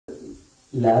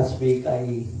Last week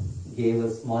I gave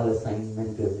a small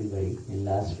assignment to everybody in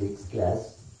last week's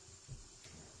class.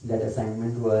 That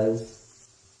assignment was,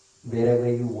 wherever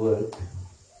you work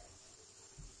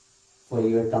for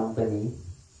your company,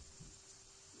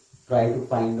 try to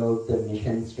find out the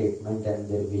mission statement and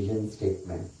their vision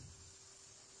statement.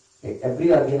 Like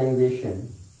every organization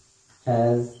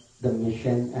has the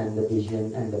mission and the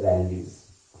vision and the values.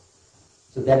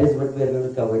 So that is what we are going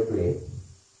to cover today.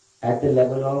 At the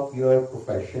level of your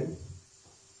profession,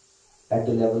 at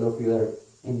the level of your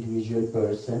individual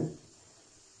person,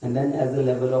 and then at the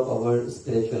level of our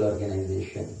spiritual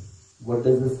organization. What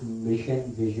does this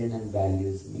mission, vision and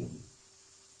values mean?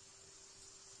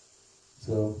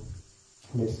 So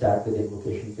let's start with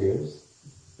invocation prayers,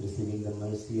 receiving the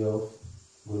mercy of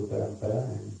Guru Parampara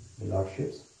and the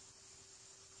Lordships.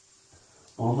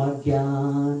 Om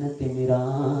Ajnana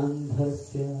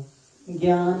Timirandhasya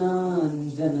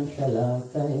Jnananjana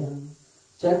Shalakaya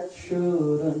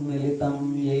Chakshurunmilitam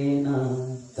Yena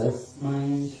Tasmai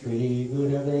Shri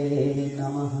Gurave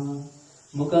Namaha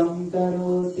Mukam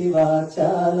Karoti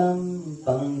Vachalam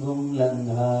Pangum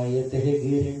Langhayate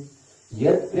Girim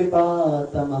Yat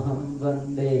Kripatamaham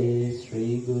Vande Shri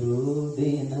Guru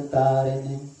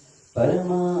Dinatarinim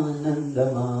Paramananda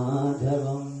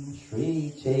Madhavam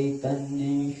Shri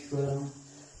Chaitanyeshwaram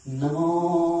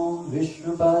Namo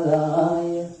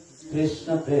Vishnupadaya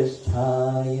Krishna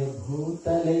Pristhaya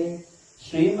Bhutale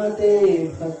Srimate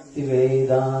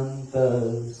Bhaktivedanta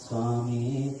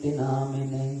Swami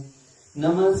Namine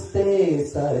Namaste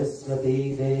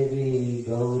Saraswati Devi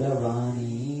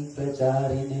Gauravani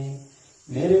Pracharine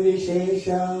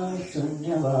Nirvishesha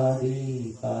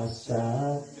Shunyavadi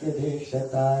Paschatya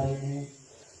Deshatarine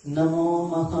Namo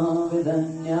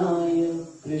Mahavidanyaya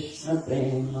Krishna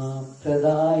Prema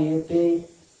Pradayate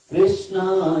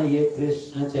Krishnaya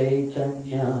Krishna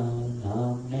Chaitanya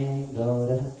Namne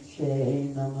Gaurakshe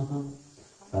Namaha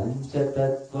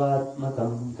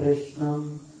Panchatattvatmakam Krishnam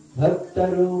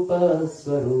Bhaktarupa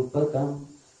Swarupakam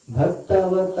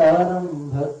Bhaktavataram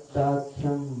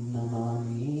Bhaktakyam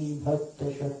Namami Bhakta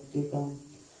Shaktikam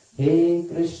He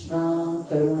Krishna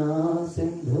Karuna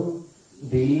Sindhu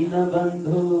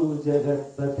Deenabandhu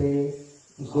Jagatpate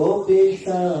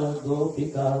Gopesha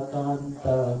Gopika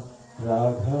Kanta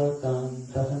Radha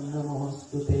Kanta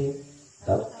Namostute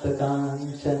Tapta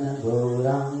Kanchana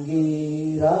Gaurangi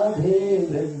Radhe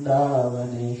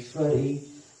Vrindavaneshwari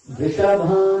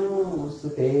Vrishabhanu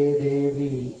Sute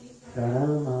Devi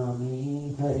Pranamami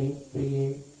Hari Priye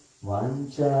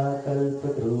Vancha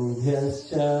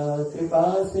Kalpatrubhyascha Kripa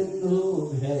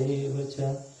Sindhubhyaevacha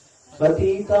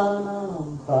Patitanam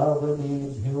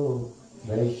Pavanebhyo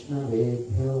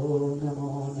Vaishnavebhyo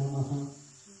Namo Namaha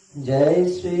Jai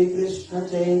Shri Krishna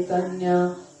Chaitanya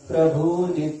Prabhu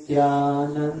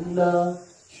Nityananda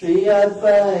Shri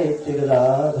Advaita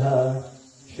Gadadhar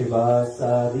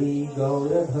Shivasadi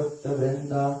Gaura Bhakta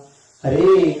Vrinda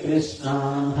Hare Krishna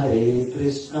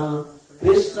Krishna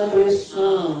Krishna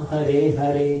Hare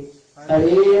Hare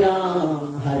Hare Ram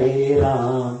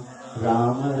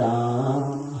Ram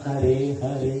Ram Hare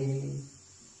Hare.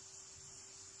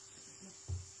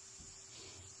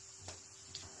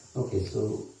 Okay, so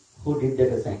who did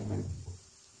that assignment?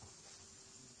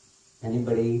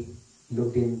 Anybody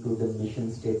looked into the mission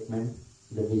statement,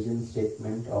 the vision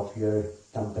statement of your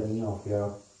company, of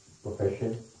your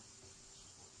profession?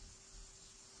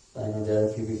 I know there are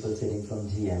a few people sitting from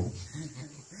GM,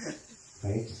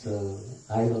 right? So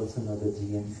I also know the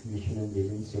GM's mission and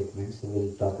vision statement, so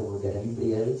we'll talk about that.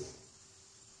 Anybody else?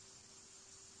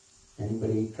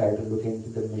 Anybody try to look into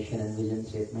the mission and vision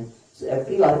statement? So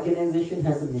every organization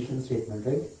has a mission statement,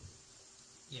 right?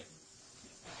 Yeah.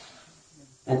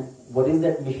 And what is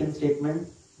that mission statement?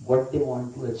 What they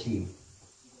want to achieve.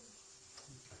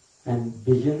 And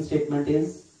vision statement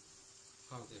is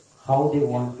how they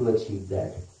want to achieve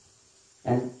that.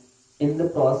 And in the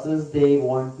process, they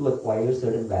want to acquire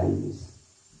certain values.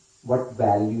 What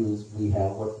values we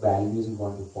have, what values we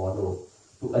want to follow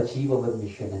to achieve our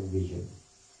mission and vision.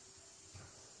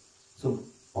 So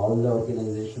all the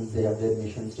organizations, they have their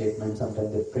mission statement.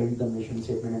 Sometimes they print the mission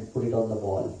statement and put it on the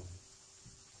wall,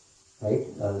 right?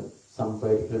 Some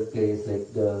particular place, like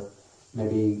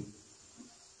maybe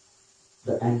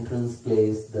the entrance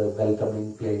place, the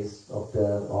welcoming place of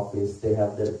the office, they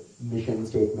have the mission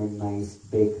statement, nice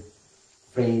big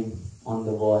frame on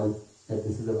the wall that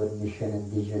this is our mission and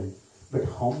vision. But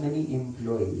how many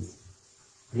employees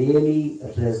really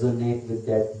resonate with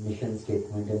that mission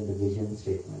statement and the vision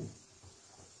statement?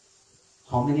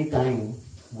 How many times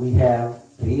we have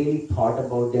really thought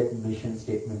about that mission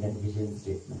statement and vision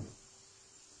statement?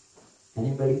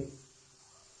 Anybody?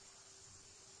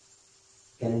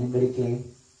 Can anybody claim?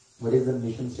 What is the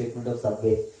mission statement of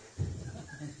Subway?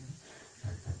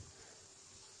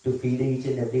 To feed each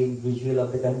and every individual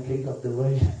of the country, of the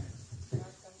world.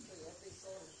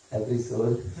 Every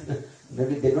soul.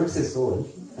 Maybe they don't say soul,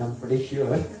 I'm pretty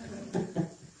sure.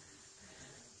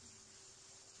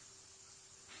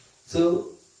 So,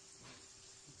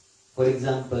 for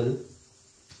example,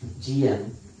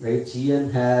 GM, right?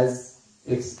 GM has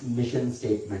its mission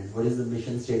statement. What is the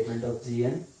mission statement of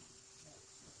GM?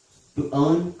 To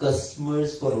earn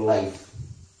customers for life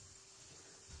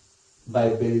by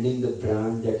building the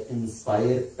brand that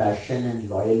inspire passion and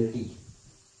loyalty.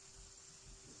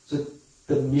 So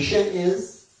the mission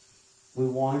is we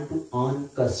want to earn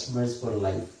customers for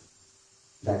life.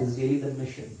 That is really the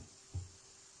mission.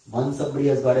 Once somebody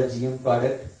has got a GM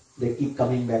product, they keep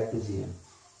coming back to GM,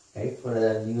 right? For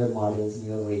the newer models,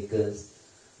 newer vehicles.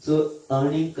 So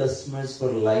earning customers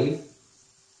for life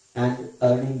and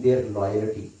earning their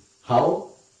loyalty. How?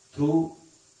 Through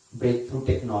breakthrough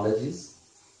technologies.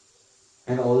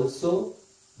 And also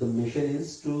the mission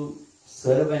is to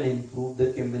serve and improve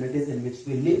the communities in which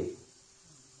we live.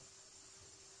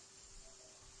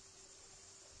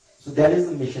 So that is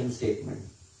the mission statement.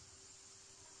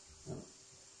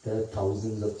 There are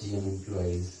thousands of GM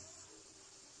employees.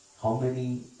 How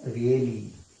many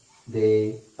really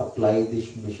they apply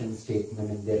this mission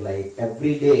statement in their life?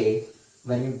 Every day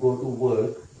when you go to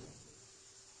work,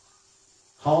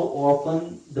 how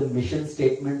often the mission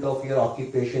statement of your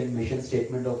occupation, mission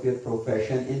statement of your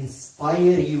profession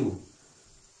inspire you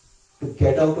to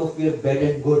get out of your bed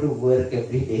and go to work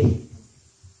every day?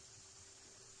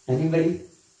 Anybody?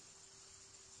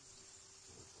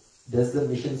 Does the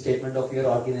mission statement of your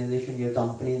organization, your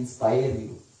company inspire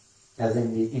you as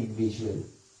an individual?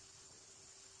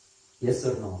 Yes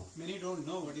or no? Many don't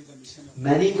know what is the mission.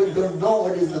 Many people don't know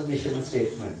what is the mission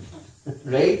statement,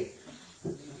 right?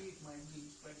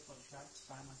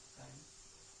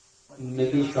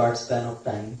 Maybe short span of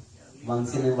time.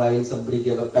 Once in a while somebody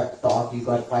gave a pep talk, you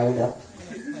got fired up.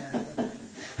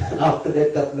 After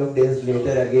that, couple of days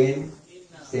later again,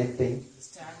 same thing.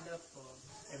 Stand up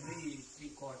every 3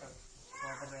 quarter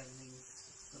ending.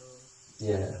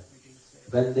 Yeah.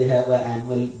 When they have an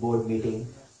annual board meeting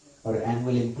or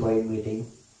annual employee meeting,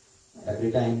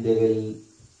 every time they will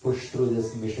push through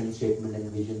this mission statement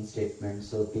and vision statement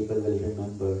so people will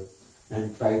remember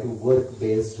and try to work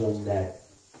based on that.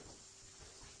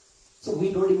 So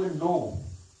we don't even know.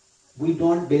 We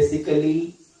don't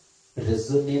basically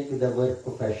resonate with our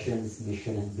profession's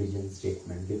mission and vision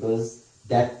statement because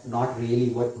that's not really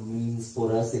what means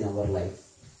for us in our life.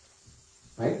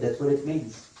 Right? That's what it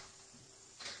means.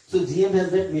 So GM has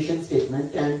that mission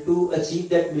statement, and to achieve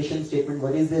that mission statement,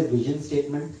 what is their vision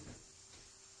statement?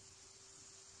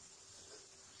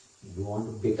 You want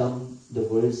to become the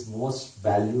world's most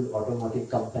valued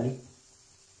automotive company.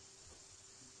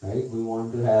 Right? We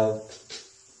want to have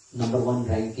 #1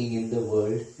 ranking in the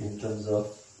world in terms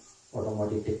of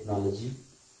automotive technology.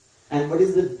 And what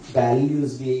is the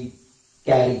values we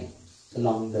carry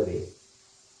along the way?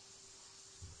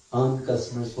 Earn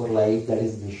customers for life, that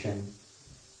is mission.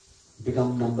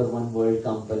 Become #1 world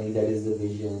company, that is the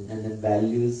vision. And then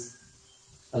values,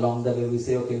 along the way we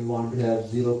say, okay, we want to have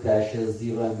 0 crashes,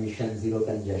 0 emissions, 0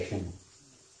 congestion.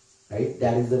 Right?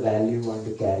 That is the value we want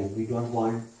to carry. We don't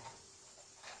want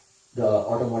the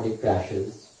automotive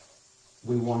crashes.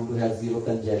 We want to have 0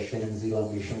 congestion and 0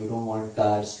 emission. We don't want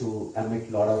cars to emit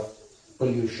a lot of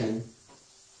pollution,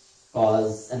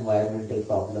 cause environmental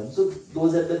problems. So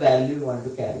those are the value we want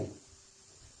to carry.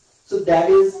 So that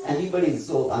is anybody's.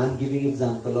 So I'm giving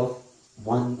example of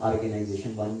one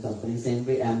organization, one company. Same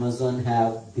way Amazon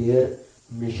have their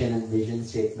mission and vision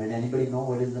statement. Anybody know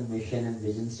what is the mission and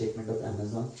vision statement of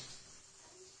Amazon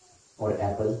or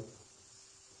Apple?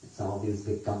 Some of these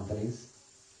big companies.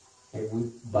 If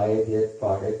we buy their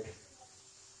product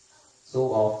so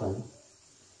often,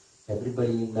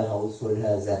 everybody in the household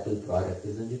has Apple product,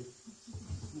 isn't it?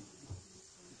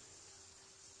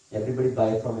 Everybody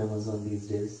buy from Amazon these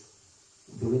days.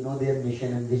 Do we know their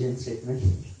mission and vision statement?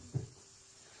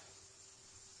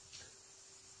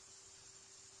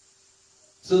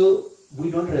 So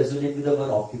we don't resonate with our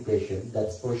occupation,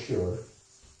 that's for sure.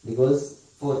 Because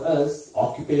for us,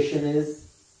 occupation is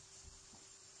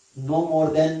no more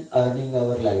than earning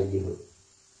our livelihood.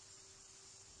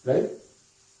 Right?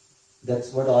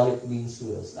 That's what all it means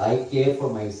to us. I care for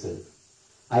myself.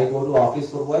 I go to office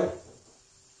for what?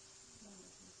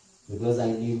 Because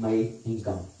I need my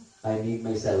income. I need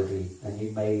my salary. I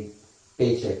need my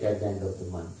paycheck at the end of the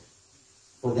month.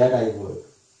 For that I work.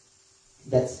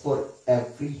 That's for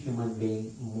every human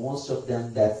being. Most of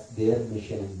them, that's their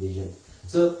mission and vision.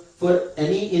 So For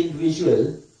any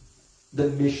individual, the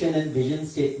mission and vision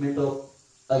statement of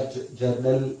a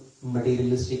general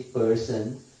materialistic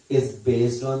person is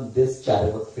based on this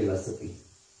Charvak philosophy.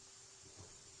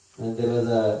 And there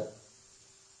was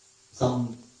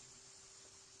some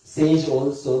sage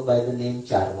also by the name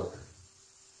Charvak.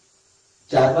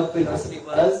 Charvak philosophy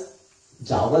was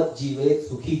Javat jivet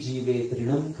sukhi jivet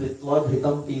rinam kritva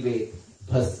dhritam pivet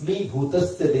bhasmi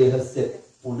bhutasya dehasya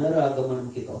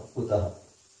punaragamanam kutah.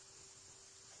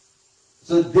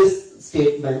 So this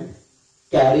statement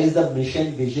carries the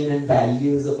mission, vision and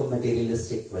values of a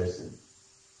materialistic person.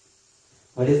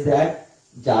 What is that?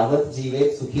 Javat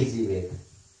jivet sukhi jivet.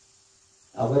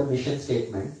 Our mission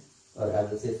statement, or I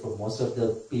will say for most of the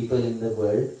people in the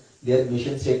world, their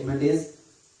mission statement is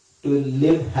to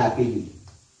live happily.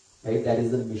 Right? That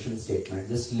is the mission statement.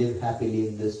 Just live happily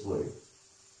in this world.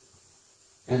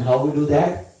 And how we do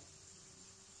that?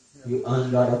 You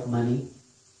earn a lot of money.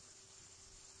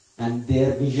 And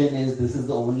their vision is this is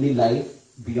the only life.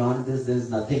 Beyond this, there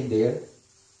is nothing there.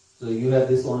 So you have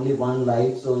this only one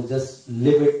life. So just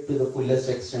live it to the fullest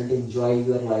extent. Enjoy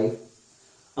your life.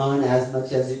 Earn as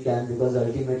much as you can, because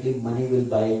ultimately money will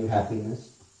buy you happiness.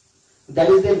 That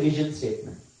is their vision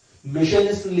statement. Mission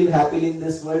is to live happily in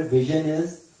this world. Vision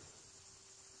is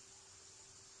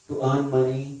to earn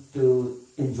money, to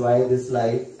enjoy this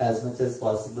life as much as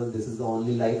possible. This is the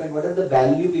only life. And what are the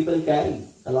value people carry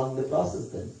along the process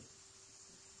then?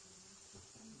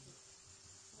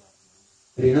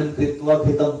 Rinam kritva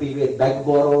bhitam pivet. Beg,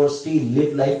 borrow or steal.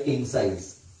 Live life king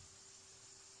size.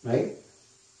 Right?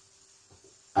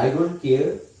 I don't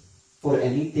care for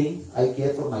anything. I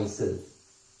care for myself.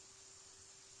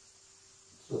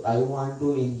 So I want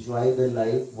to enjoy the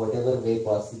life whatever way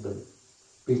possible.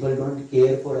 People don't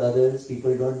care for others.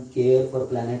 People don't care for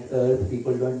planet Earth.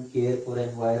 People don't care for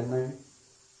environment.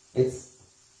 It's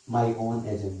my own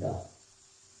agenda.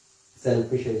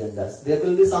 Selfish agendas. There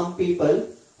will be some people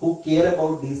who care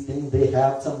about these things. They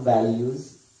have some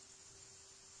values.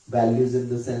 Values in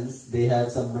the sense they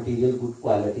have some material good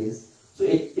qualities. So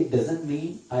it doesn't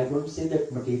mean, I don't say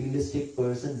that materialistic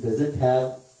person doesn't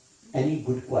have any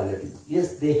good qualities.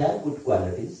 Yes, they have good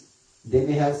qualities. They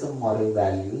may have some moral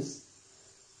values.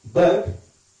 But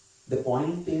the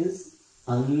point is,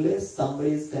 unless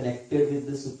somebody is connected with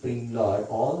the Supreme Lord,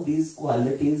 all these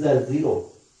qualities are zero.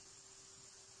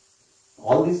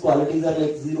 All these qualities are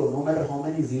like zero. No matter how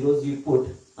many zeros you put,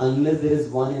 unless there is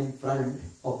one in front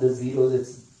of the zeros,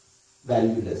 it's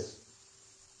valueless.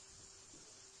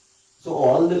 So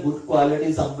all the good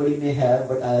qualities somebody may have,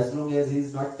 but as long as he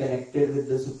is not connected with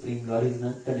the Supreme Lord, he is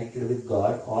not connected with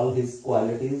God, all his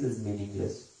qualities is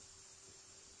meaningless.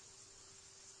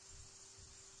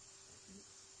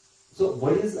 So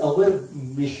what is our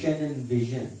mission and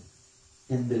vision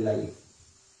in the life?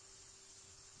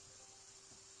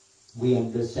 We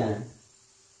understand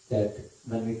that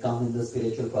when we come in the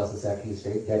spiritual process, at least,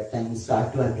 right, that time we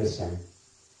start to understand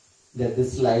that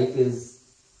this life is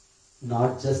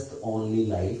not just the only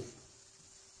life.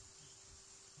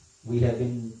 We have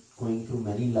been going through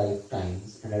many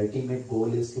lifetimes, and ultimate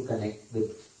goal is to connect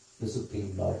with the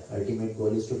Supreme Lord. Ultimate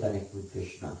goal is to connect with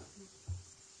Krishna.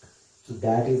 So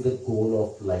that is the goal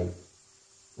of life.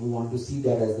 We want to see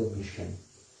that as the mission.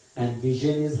 And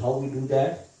vision is how we do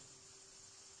that?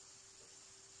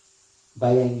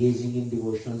 By engaging in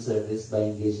devotional service, by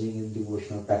engaging in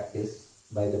devotional practice,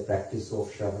 by the practice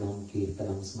of Shravanam,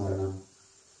 Kirtanam, Smaranam.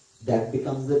 That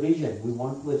becomes the vision. We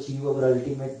want to achieve our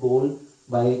ultimate goal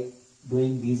by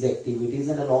doing these activities,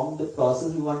 and along the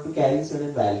process we want to carry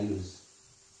certain values.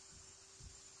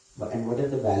 And what are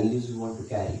the values we want to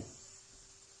carry?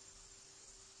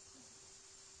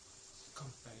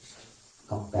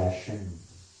 Compassion,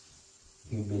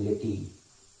 humility,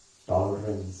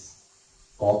 tolerance,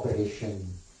 cooperation.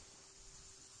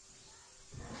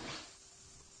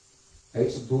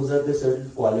 Right? So those are the certain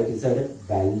qualities, certain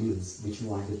values which we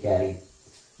want to carry.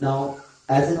 Now,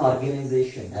 as an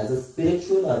organization, as a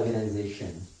spiritual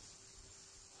organization,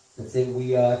 let's say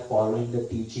we are following the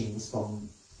teachings from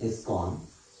ISKCON.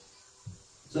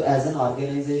 So as an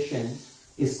organization,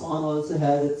 ISKCON also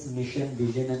has its mission,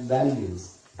 vision and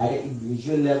values. At an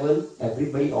individual level,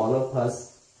 everybody, all of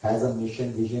us has a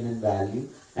mission, vision and value.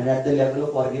 And at the level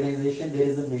of organization, there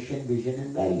is a mission, vision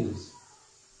and values.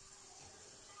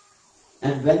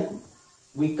 And when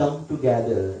we come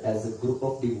together as a group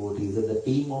of devotees, as a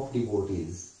team of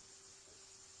devotees,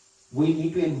 we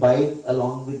need to imbibe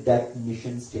along with that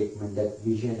mission statement, that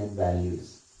vision and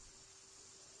values.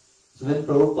 So when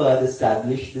Prabhupada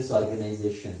established this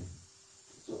organization,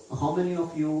 so how many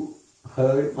of you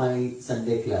heard my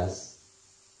Sunday class?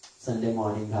 Sunday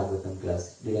morning Bhagavatam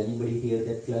class. Did anybody hear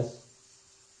that class?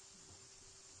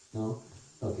 No?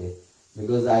 Okay.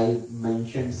 Because I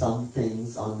mentioned some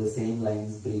things on the same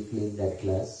lines briefly in that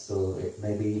class, so it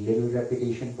may be little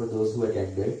repetition for those who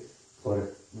attended for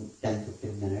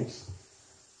 10-15 minutes.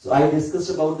 So I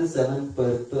discussed about the 7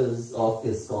 purpose of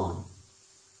ISKCON.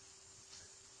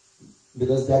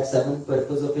 Because that 7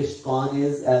 purpose of ISKCON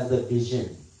is as the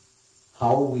vision,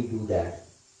 how we do that,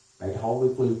 right? How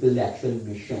we fulfill the actual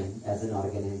mission as an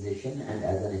organization and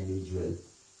as an individual.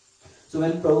 So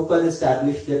when Prabhupada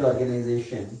established that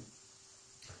organization,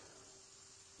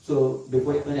 so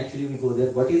before even actually we go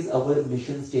there, what is our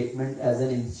mission statement as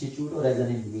an institute or as an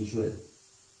individual?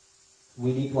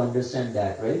 We need to understand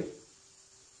that, right?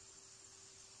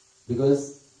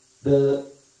 Because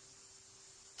the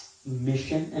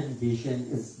mission and vision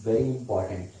is very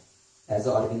important as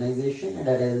an organization and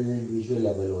at an individual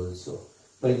level also.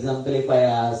 For example, if I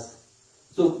ask,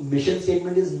 so mission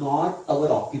statement is not our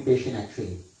occupation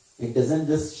actually. It doesn't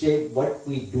just say what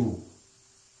we do.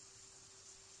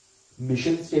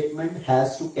 Mission statement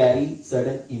has to carry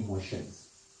certain emotions,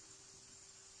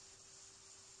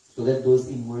 so that those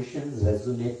emotions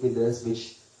resonate with us,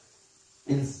 which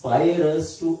inspire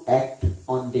us to act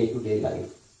on day-to-day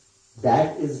life.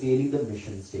 That is really the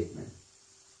mission statement,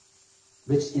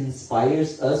 which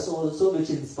inspires us also,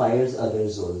 which inspires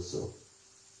others also.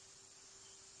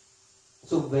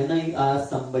 So when I ask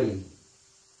somebody,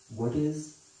 what do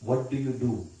you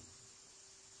do?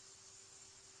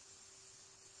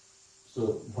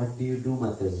 So what do you do,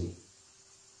 Mataji?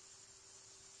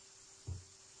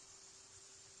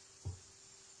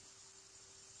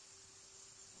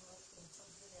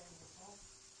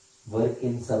 Work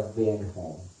in subway and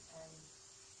home.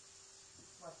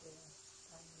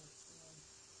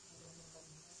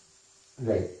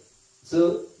 Right.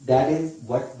 So that is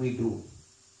what we do.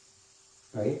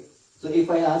 Right. So if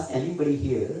I ask anybody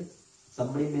here,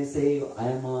 somebody may say, I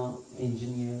am an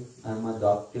engineer, I am a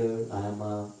doctor, I am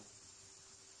a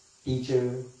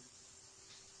teacher,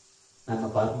 I am a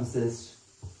pharmacist.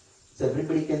 So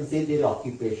everybody can say their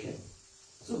occupation.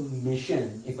 So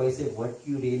mission, if I say what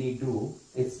you really do,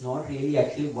 it's not really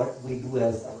actually what we do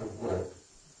as our work.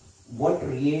 What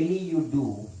really you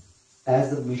do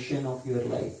as the mission of your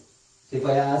life. So if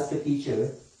I ask a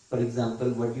teacher, for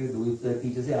example, what do you do? If the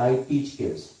teacher say, I teach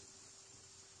kids.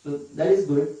 So that is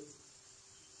good,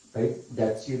 right?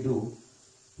 That's you do.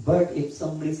 But if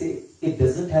somebody say, it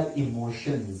doesn't have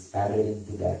emotions added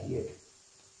into that yet.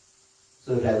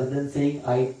 So rather than saying,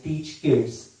 I teach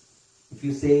kids, if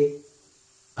you say,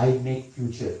 I make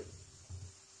future.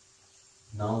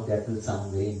 Now that will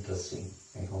sound very interesting.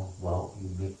 I go, wow, you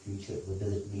make future. What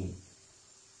does it mean?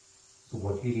 So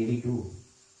what you really do?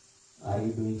 Are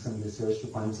you doing some research to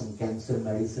find some cancer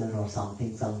medicine or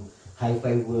something, some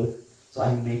hi-fi work? So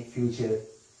I make future.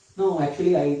 No,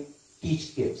 actually I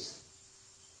teach kids.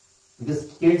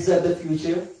 Because kids are the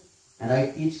future and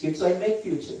I teach kids, so I make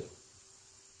future.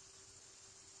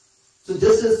 So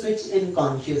just a switch in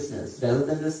consciousness, rather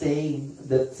than just saying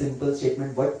the simple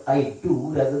statement, what I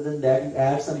do, rather than that you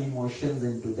add some emotions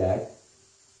into that,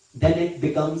 then it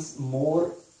becomes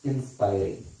more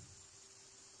inspiring.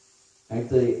 Right?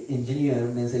 The engineer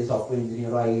may say, software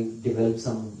engineer, I develop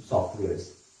some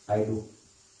softwares, I do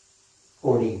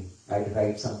coding, I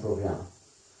write some program.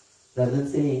 Rather than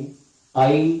saying,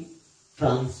 I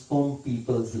transform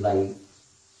people's life,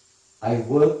 I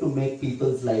work to make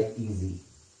people's life easy.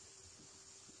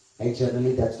 Right?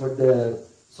 Generally, that's what the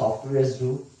softwares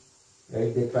do.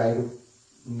 Right? They try to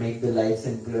make the life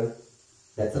simpler.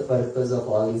 That's the purpose of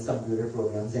all these computer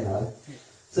programs and all.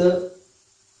 So,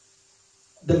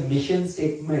 the mission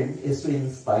statement is to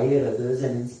inspire others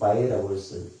and inspire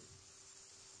ourselves.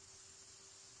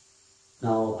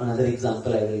 Now, another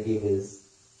example I will give is,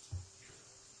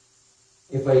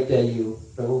 if I tell you,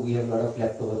 Prabhu, we have a lot of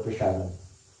leftover prasadam.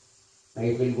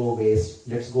 It will go waste.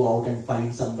 Let's go out and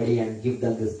find somebody and give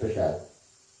them this prasad.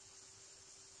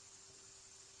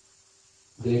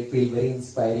 Will it feel very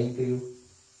inspiring to you?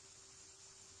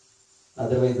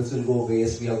 Otherwise, this will go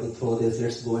waste. We have to throw this.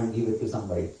 Let's go and give it to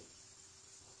somebody.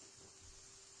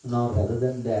 Now, rather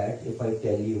than that, if I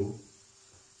tell you,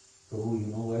 Prabhu, you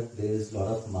know what? There is a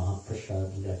lot of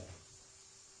Mahaprasad left.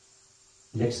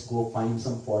 Let's go find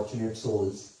some fortunate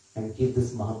souls and give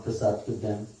this Mahaprasad to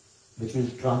them, which will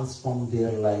transform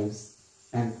their lives,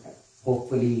 and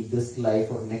hopefully this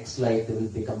life or next life they will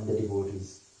become the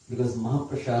devotees. Because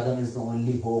Mahaprasadam is the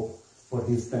only hope for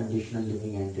these conditional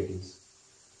living entities.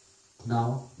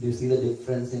 Now, do you see the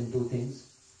difference in two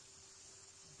things?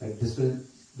 Right, this will,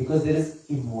 because there is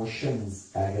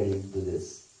emotions added into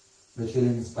this. which will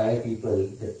inspire people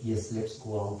that yes, let's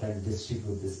go out and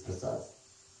distribute this prasad.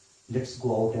 Let's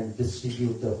go out and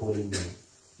distribute the holy name.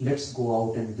 Let's go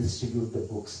out and distribute the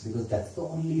books, because that's the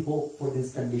only hope for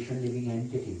these conditioned living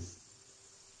entities.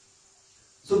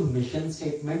 So mission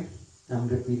statement, I'm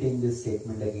repeating this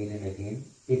statement again and again,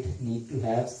 it need to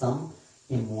have some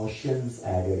emotions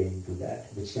added into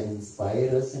that, which can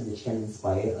inspire us and which can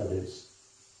inspire others.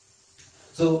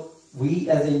 So we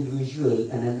as an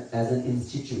individual and as an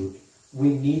institute, we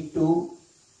need to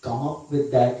come up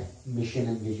with that mission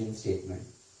and vision statement.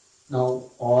 Now,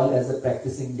 all as a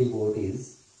practicing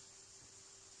devotees,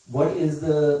 what is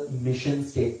the mission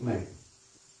statement?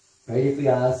 Right? If we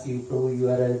ask you, Prabhu, you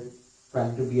are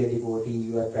trying to be a devotee,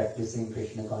 you are practicing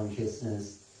Krishna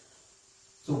consciousness.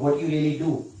 So what do you really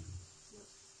do?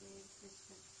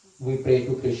 We pray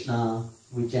to Krishna,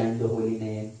 we chant the holy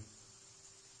name.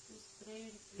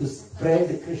 To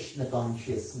spread Krishna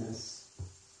consciousness.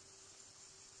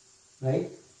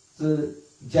 Right? So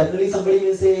generally somebody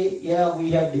will say, yeah,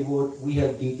 we have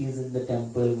deities in the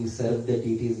temple, we serve the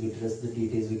deities, we dress the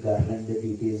deities, we garland the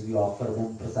deities, we offer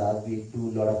them prasad, we do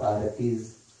a lot of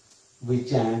aratis, we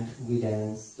chant, we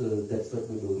dance, so that's what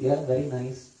we do. Yeah, very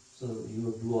nice. So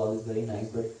you do all this, very nice,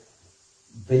 but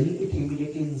will it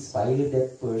immediately inspire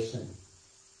that person?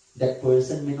 That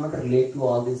person may not relate to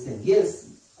all these things. Yes,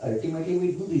 ultimately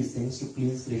we do these things to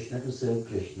please Krishna, to serve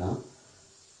Krishna.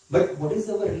 But what is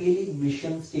our really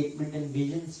mission statement and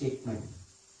vision statement?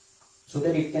 So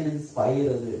that it can inspire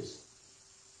others.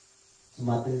 So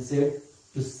Mataji said,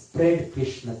 to spread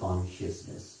Krishna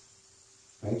consciousness.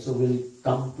 Right? So we'll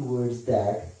come towards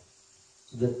that.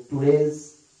 So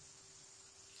today's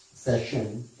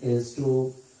session is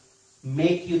to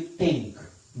make you think,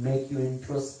 make you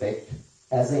introspect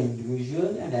as an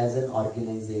individual and as an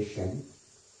organization,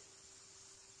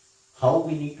 how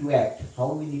we need to act,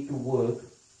 how we need to work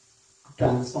to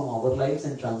transform our lives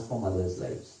and transform others'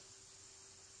 lives.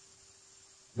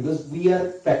 Because we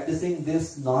are practicing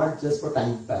this not just for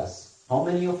time pass. How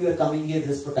many of you are coming here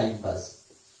just for time pass?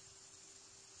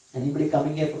 Anybody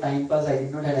coming here for time pass? I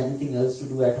did not have anything else to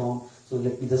do at home, so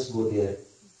let me just go there.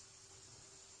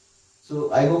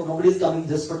 So I hope nobody is coming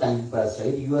just for time pass,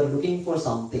 right? You are looking for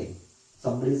something.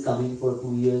 Somebody is coming for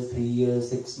 2 years, 3 years,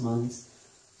 6 months.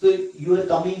 So you are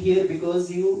coming here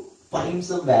because you find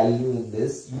some value in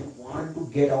this. You want to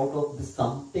get out of this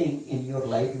something in your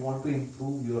life. You want to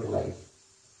improve your life.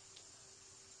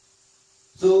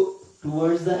 So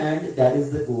towards the end, that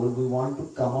is the goal. We want to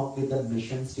come up with a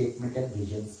mission statement and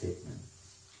vision statement.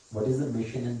 What is the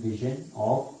mission and vision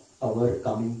of our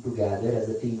coming together as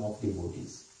a team of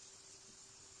devotees?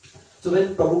 So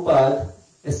when Prabhupada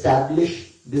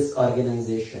established this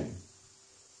organization,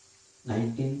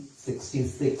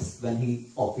 1966, when he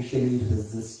officially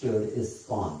registered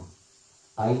ISKCON,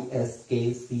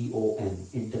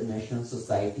 ISKCON, International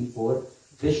Society for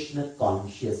Krishna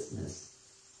Consciousness.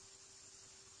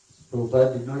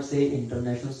 Prabhupada did not say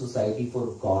International Society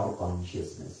for God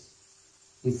Consciousness.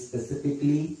 He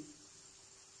specifically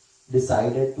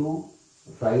decided to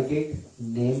write it,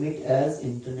 name it as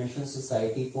International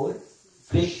Society for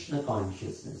Krishna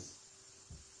Consciousness.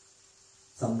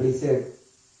 Somebody said,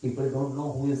 people don't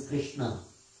know who is Krishna.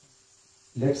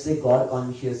 Let's say God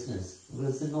consciousness.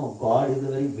 People say, no, God is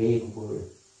a very vague word.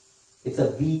 It's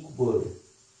a weak word.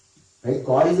 Right?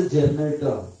 God is a general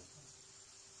term.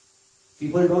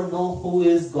 People don't know who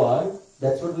is God.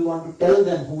 That's what we want to tell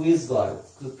them, who is God.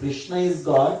 So Krishna is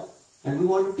God, and we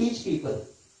want to teach people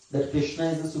that Krishna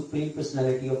is the Supreme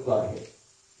Personality of Godhead.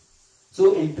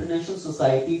 So International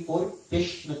Society for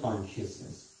Krishna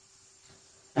Consciousness.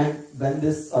 And when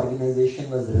this organization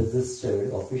was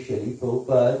registered officially,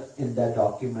 Prabhupada in that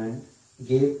document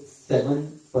gave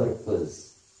 7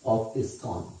 purposes of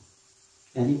ISKCON.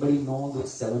 Anybody know the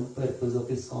 7 purposes of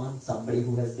ISKCON? Somebody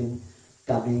who has been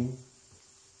coming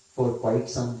for quite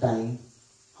some time.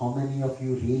 How many of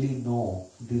you really know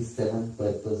these 7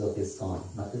 purposes of ISKCON?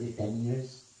 Mataji, 10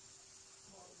 years?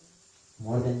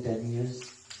 More than 10 years?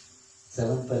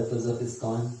 7 purposes of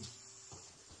ISKCON.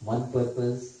 1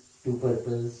 purpose. 2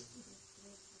 purpose.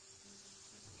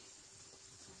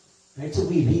 Right, so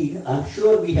we read, I'm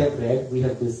sure we have read, we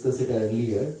have discussed it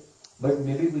earlier, but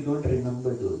maybe we don't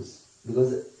remember those.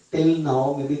 Because till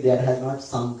now, maybe that has not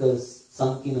sunk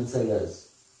in inside us.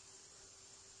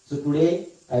 So today,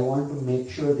 I want to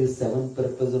make sure these 7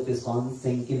 purposes of ISKCON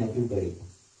sink in everybody.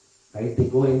 Right? They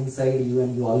go inside you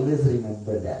and you always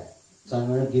remember that. So I'm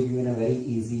going to give you in a very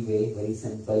easy way, very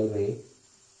simple way.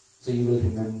 So you will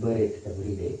remember it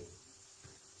every day.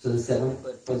 So the 7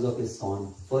 purposes of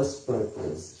ISKCON. First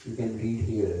purpose, you can read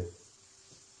here.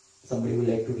 Somebody would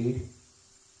like to read?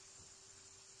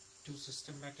 to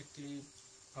systematically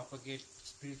propagate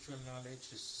spiritual knowledge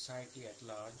to society at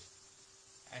large,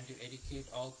 and to educate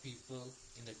all people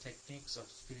in the techniques of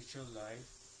spiritual life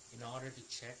in order to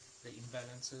check the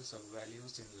imbalances of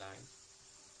values in life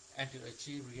and to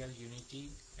achieve real unity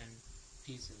and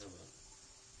peace in the world.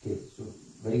 Okay, so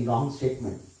very long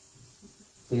statement.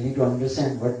 So you need to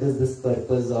understand what does this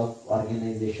purpose of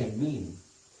organization mean.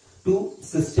 To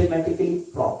systematically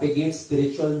propagate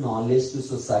spiritual knowledge to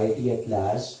society at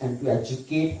large and to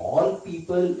educate all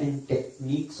people in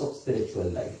techniques of spiritual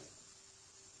life.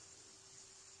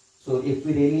 So if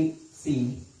we really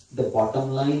see, the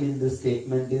bottom line in this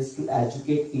statement is to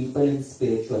educate people in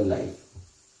spiritual life.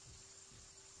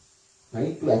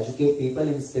 Right? To educate people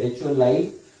in spiritual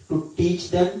life, to teach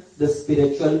them the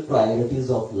spiritual priorities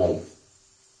of life.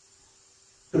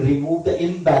 To remove the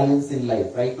imbalance in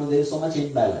life. Right now there is so much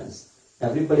imbalance.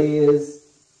 Everybody is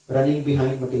running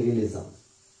behind materialism.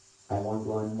 I want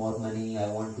to earn more money, I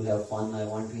want to have fun, I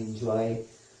want to enjoy.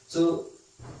 So,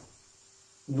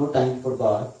 no time for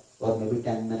God, or maybe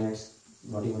 10 minutes,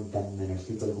 not even 10 minutes.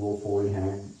 People go fold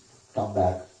hand, come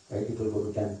back. Right? People go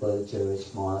to temple,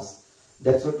 church, mosque.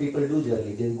 That's what people do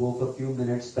generally. They go for a few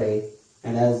minutes, pray.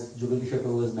 And as Jugal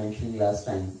Kishore was mentioning last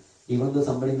time, even though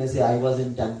somebody may say, I was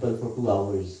in temple for 2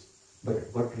 hours, but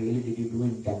what really did you do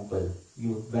in temple?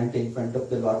 You went in front of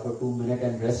the Lord for 2 minutes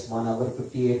and rest 1 hour,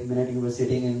 58 minutes. You were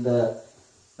sitting in the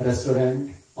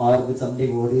restaurant or with some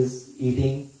devotees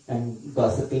eating and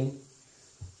gossiping.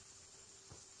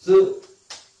 So,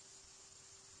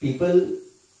 people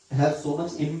have so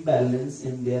much imbalance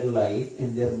in their life,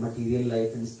 in their material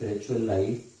life and spiritual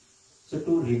life. So,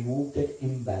 to remove that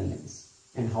imbalance.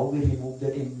 And how we remove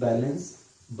that imbalance?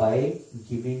 By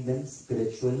giving them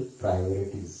spiritual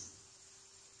priorities.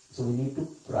 So we need to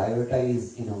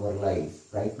prioritize in our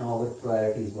life. Right now our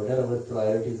priorities, what are our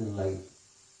priorities in life?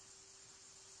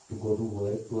 To go to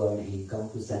work, to earn income,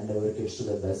 to send our kids to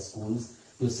the best schools,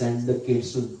 to send the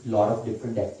kids to a lot of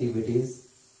different activities,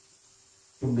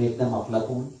 to make them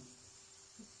aflatoon.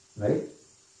 Right?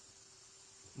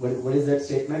 What is that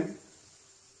statement?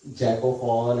 Jack of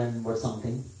all and what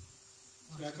something?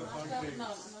 Jack of all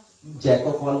trades. Jack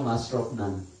of all, master of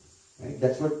none. Right?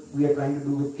 That's what we are trying to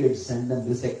do with kids. Send them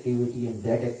this activity and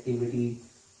that activity,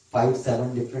 5,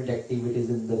 7 different activities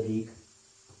in the week.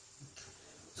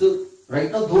 So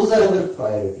right now those are our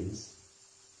priorities.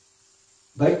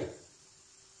 But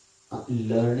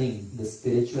learning the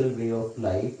spiritual way of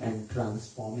life and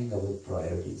transforming our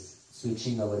priorities,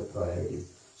 switching our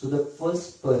priorities. So the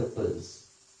first purpose,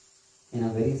 in a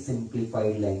very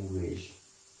simplified language,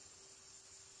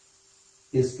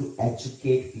 is to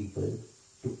educate people,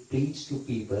 to preach to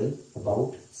people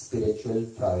about spiritual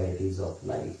priorities of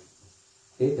life.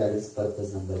 Okay, that is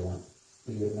purpose number 1.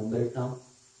 Will you remember it now?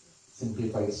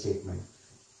 Simplified statement.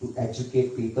 To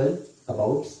educate people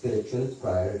about spiritual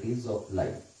priorities of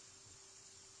life.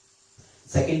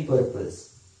 Second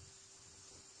purpose.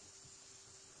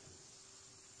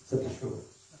 Chakshu.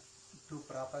 To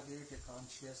propagate a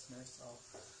consciousness of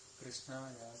Krishna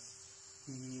as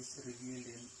he is revealed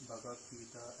in Bhagavad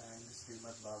Gita and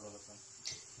Srimad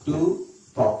Bhagavatam. To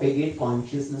propagate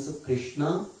consciousness of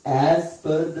Krishna as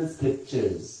per the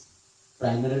scriptures,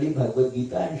 primarily Bhagavad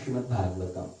Gita and Srimad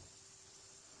Bhagavatam.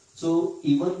 So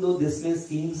even though this may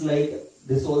seems like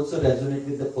this also resonates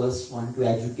with the first one, to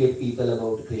educate people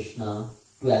about Krishna,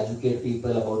 to educate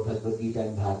people about Bhagavad Gita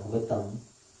and Bhagavatam,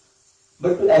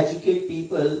 but to educate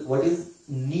people, what is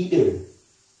needed?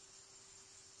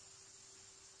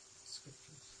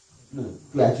 No,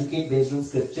 to educate based on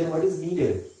scripture, what is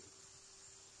needed?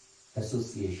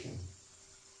 Association.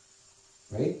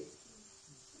 Right?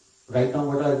 Right now,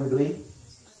 what are we doing?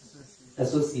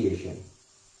 Association.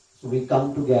 So we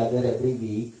come together every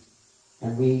week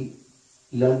and we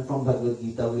learn from Bhagavad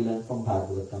Gita, we learn from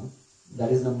Bhagavatam.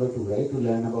 That is number 2, right? To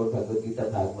learn about Bhagavad Gita,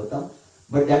 Bhagavatam.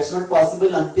 But that's not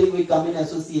possible until we come in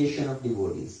association of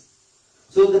devotees.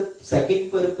 So the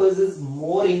second purpose is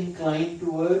more inclined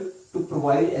toward to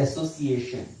provide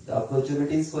association, the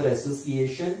opportunities for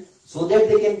association, so that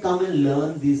they can come and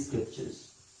learn these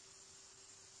scriptures.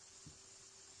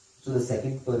 So the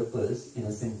second purpose in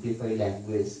a simplified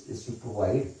language is to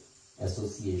provide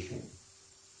association,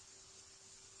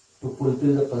 to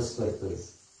fulfill the first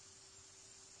purpose.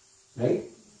 Right?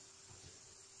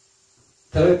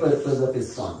 Third purpose of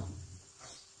ISKCON.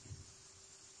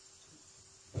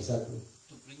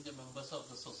 To bring the members of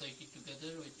the society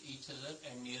together with each other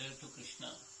and nearer to Krishna,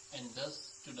 and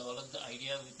thus to develop the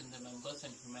idea within the members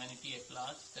and humanity at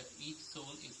large that each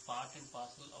soul is part and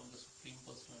parcel of the Supreme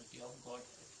Personality of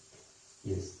Godhead.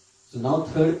 Yes. So now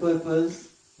third purpose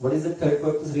What is the third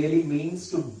purpose really means?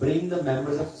 To bring the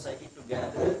members of society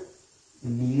together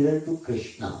nearer to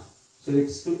Krishna. So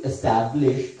it's to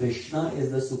establish Krishna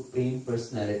is the Supreme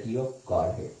Personality of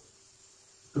Godhead.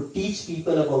 To teach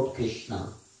people about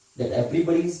Krishna, that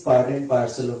everybody is part and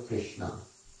parcel of Krishna.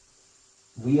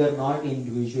 We are not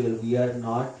individual, we are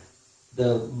not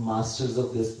the masters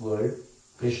of this world.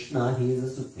 Krishna, He is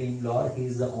the Supreme Lord, He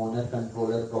is the owner,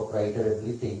 controller, proprietor,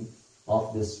 everything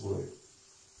of this world.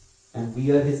 And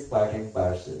we are His part and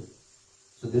parcel.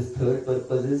 So this third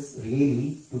purpose is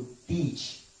really to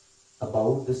teach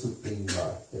about the Supreme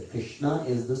Lord. That Krishna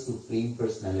is the Supreme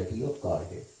Personality of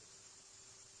Godhead.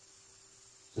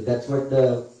 So that's what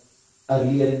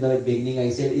earlier in the beginning I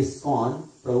said ISKCON.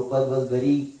 Prabhupada was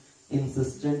very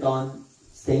insistent on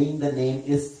saying the name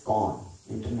ISKCON,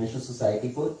 International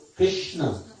Society for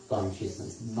Krishna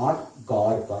Consciousness, not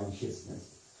God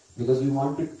Consciousness. Because we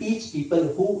want to teach people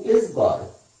who is God.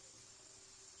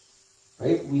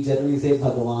 Right? We generally say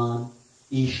Bhagavan,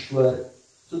 Ishwar.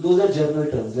 So those are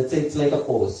general terms. Let's say it's like a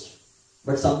post.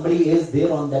 But somebody is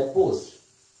there on that post.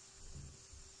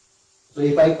 So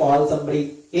if I call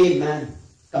somebody, hey man,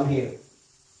 come here.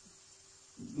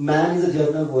 Man is a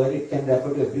general word, it can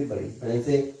refer to everybody. But I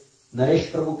say, Naresh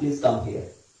Prabhu, please come here.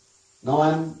 Now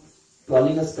I'm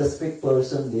calling a specific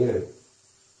person there.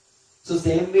 So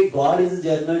same way, God is a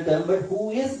general term, but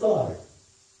who is God?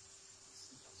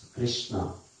 So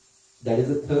Krishna. That is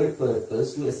the third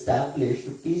purpose, to establish,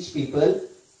 to teach people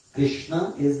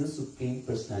Krishna is the Supreme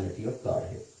Personality of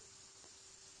Godhead.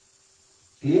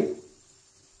 Clear?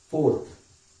 Fourth.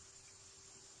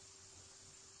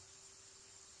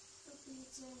 To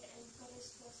teach and encourage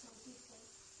the Sankirtan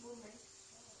movement,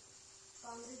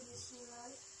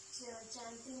 congregational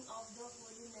chanting of the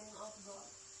holy name of God,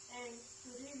 and to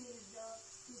relive the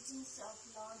teachings of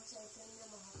Lord Chaitanya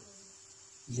Mahaprabhu.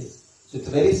 Yes. So it's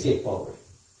very straightforward.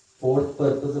 Fourth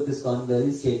purpose of ISKCON,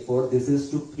 very straightforward. This is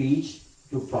to preach,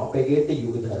 to propagate the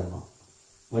Yuga Dharma.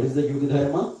 What is the Yuga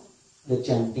Dharma? The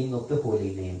chanting of the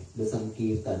holy name, the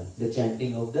Sankirtan, the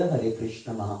chanting of the Hare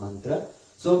Krishna Mahamantra.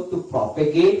 So to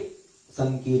propagate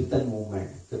Sankirtan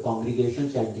movement, the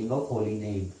congregation chanting of holy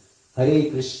name. Hare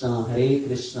Krishna,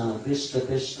 Krishna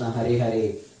Krishna, Hare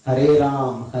Hare, Hare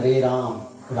Ram,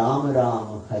 Ram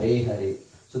Ram, Hare Hare.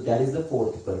 So that is the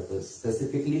fourth purpose,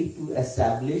 specifically to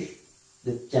establish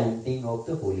the chanting of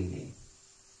the holy name.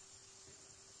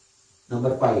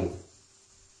 Number 5. To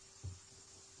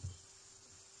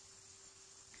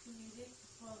erect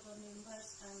for the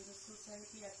members and the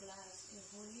society at large a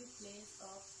holy place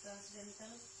of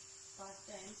transcendental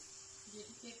pastimes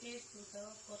dedicated to the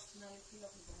personality of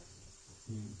God.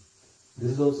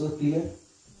 This is also clear?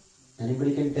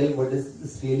 Anybody can tell what does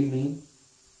this really mean?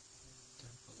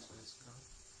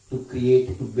 To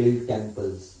create, to build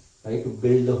temples. Right, to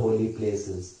build the holy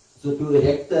places. So to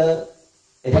erect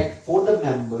for the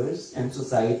members and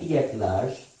society at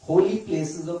large, holy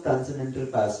places of transcendental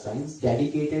pastimes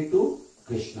dedicated to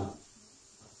Krishna.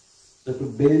 So to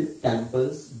build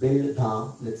temples, build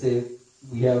dham. Let's say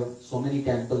we have so many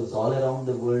temples all around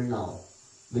the world now,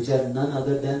 which are none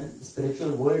other than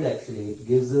spiritual world actually. It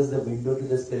gives us the window to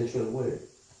the spiritual world.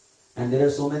 And there are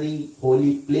so many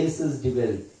holy places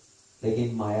developed, like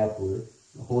in Mayapur.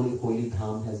 Holy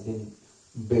dham has been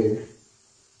built.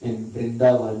 In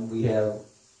Vrindavan, we have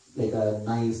like a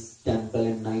nice temple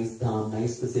and nice dham,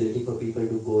 nice facility for people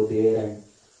to go there and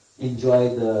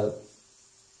enjoy the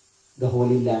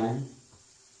holy land.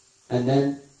 And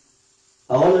then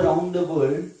all around the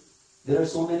world, there are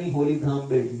so many holy dham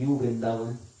built. New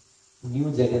Vrindavan, new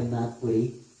Jagannath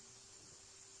Puri.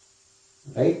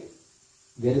 Right?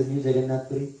 Where is new Jagannath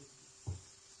Puri?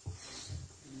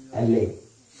 LA.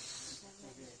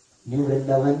 New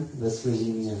Vrindavan, West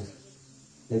Virginia.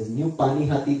 There's new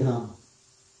Panihati Dham,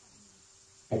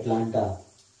 Atlanta.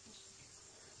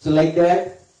 So like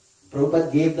that,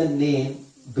 Prabhupada gave the name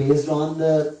based on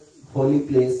the holy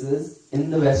places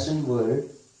in the Western world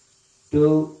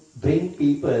to bring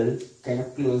people kind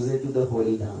of closer to the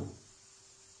holy Dham.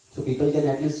 So people can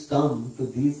at least come to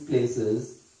these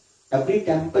places. Every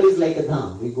temple is like a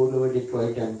Dham. We go to a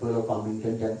Detroit temple or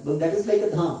Farmington temple, that is like a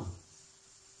Dham.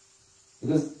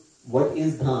 Because what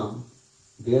is Dham?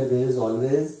 Where there is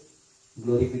always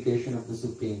glorification of the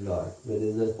Supreme Lord, where there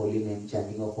is a holy name,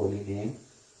 chanting of holy name,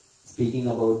 speaking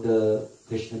about the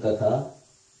Krishna Katha,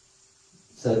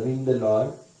 serving the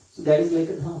Lord. So that is like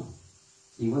a Dham.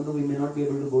 Even though we may not be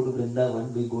able to go to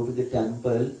Vrindavan, we go to the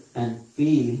temple and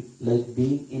feel like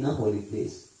being in a holy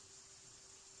place.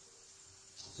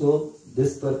 So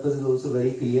this purpose is also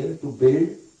very clear, to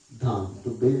build Dham, to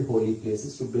build holy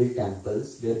places, to build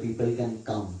temples where people can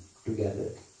come together.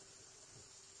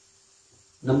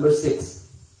 Number 6.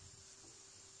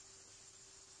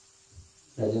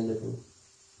 Rajendra Prabhu.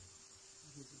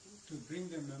 To bring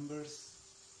the members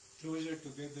closer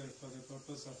together for the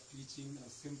purpose of teaching a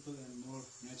simple and more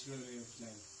natural way of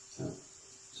life.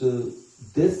 So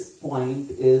this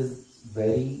point is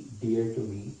very dear to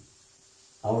me.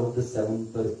 Out of the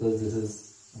 7 purposes, this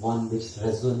is one which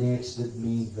resonates with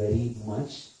me very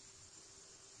much.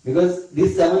 Because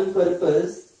these 7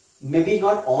 purposes, maybe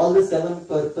not all the 7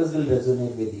 purposes will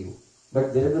resonate with you,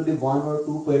 but there will be 1 or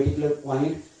 2 particular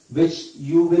points which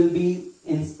you will be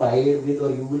inspired with, or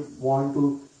you will want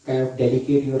to kind of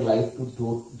dedicate your life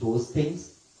to those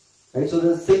things. Right? So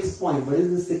the 6th point, what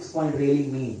does the 6th point really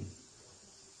mean?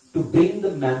 To bring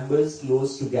the members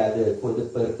close together for the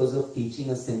purpose of teaching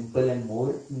a simple and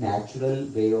more natural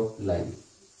way of life.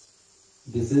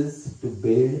 This is to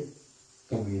build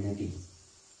communities.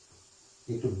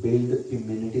 To build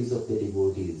communities of the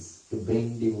devotees, to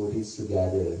bring devotees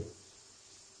together.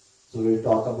 So we'll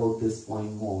talk about this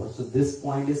point more. So this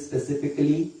point is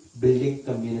specifically building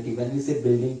community. When we say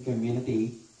building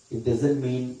community, it doesn't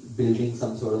mean building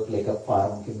some sort of like a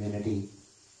farm community.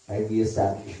 Right? We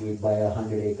establish, we buy a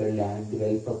 100-acre land,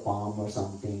 develop a farm or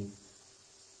something.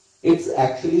 It's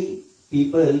actually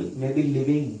people maybe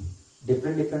living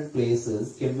different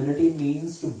places. Community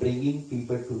means to bringing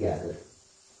people together,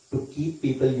 to keep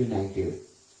people united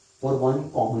for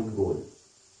one common goal.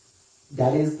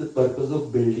 That is the purpose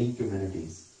of building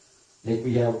communities. Like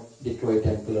we have Detroit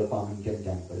Temple or Farmington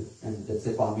Temple, and let's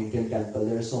say Farmington Temple,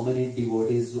 there are so many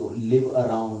devotees who live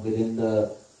around within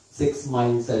the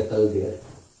 6-mile circle there.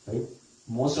 Right?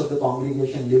 Most of the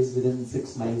congregation lives within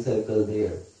 6-mile circle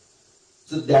there.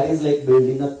 So that is like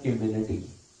building a community.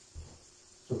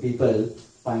 So people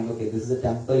find, okay, this is a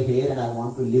temple here and I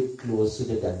want to live close to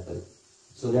the temple,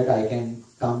 so that I can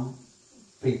come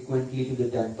frequently to the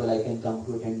temple, I can come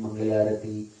to attend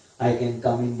Mangalarati, I can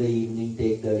come in the evening,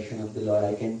 take darshan of the Lord,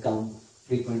 I can come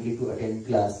frequently to attend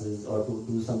classes or to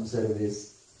do some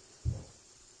service.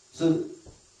 So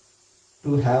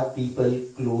to have people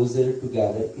closer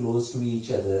together, close to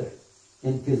each other,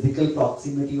 in physical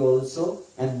proximity also,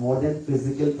 and more than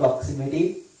physical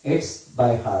proximity, it's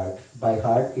by heart. By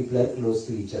heart, people are close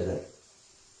to each other.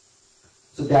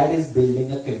 So that is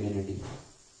building a community.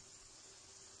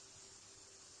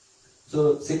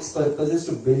 So 6 purposes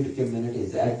to build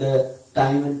communities. At the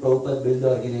time when Prabhupada built the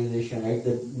organization, right,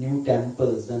 the new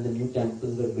temples, when the new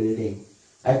temples were building,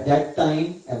 at that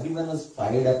time, everyone was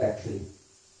fired up actually.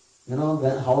 You know,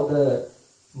 how the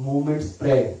movement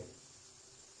spread.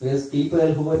 Because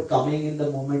people who were coming in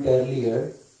the movement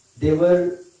earlier, they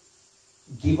were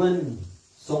given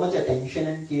so much attention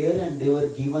and care, and they were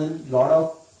given there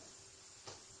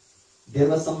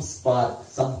was some spark,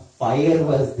 some fire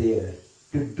was there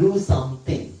to do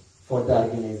something for the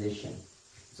organization.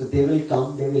 So they will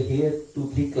come, they will hear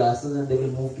 2-3 classes and they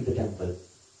will move to the temple.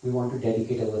 We want to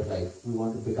dedicate our life. We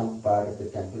want to become part of the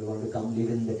temple. We want to come live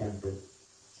in the temple.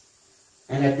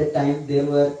 And at that time,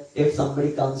 if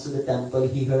somebody comes to the temple,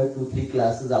 he heard 2-3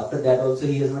 classes. After that also,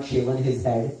 he has not shaven his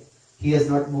head. He has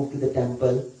not moved to the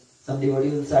temple. Some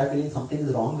devotees will start feeling something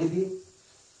is wrong with you.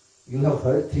 You have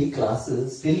heard 3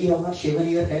 classes. Still you have not shaven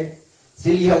your head.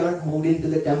 Still you have not moved into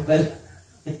the temple.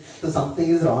 So something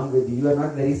is wrong with you. You are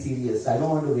not very serious. I don't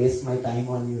want to waste my time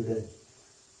on you then.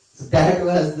 So that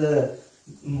was the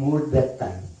mood that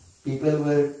time. People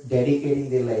were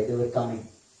dedicating their life. They were coming.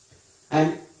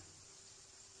 And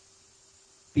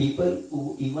people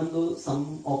who, even though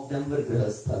some of them were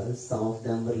grihasthas, some of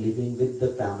them were living with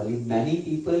the family, many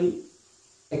people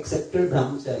accepted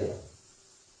brahmacharya.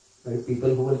 Right?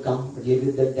 People who will come live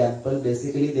with the temple,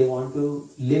 basically they want to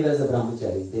live as a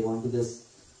brahmachari. They want to just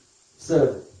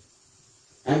serve.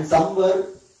 And some were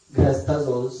grihasthas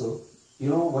also. You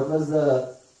know what was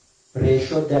the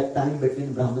ratio at that time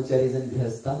between brahmacharis and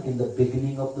grihastha in the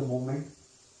beginning of the movement?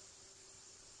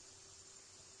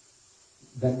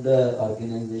 When the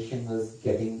organization was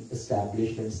getting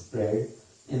established and spread,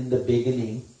 in the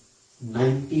beginning,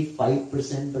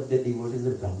 95% of the devotees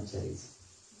were brahmacharis.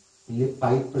 Only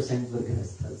 5% were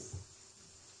grihasthas.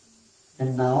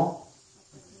 And now,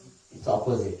 it's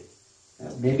opposite.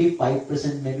 Maybe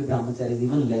 5% maybe brahmacharis,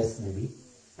 even less maybe.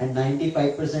 And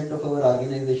 95% of our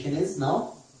organization is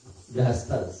now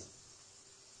grihasthas.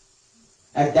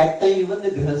 At that time, even the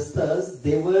grihasthas,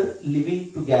 they were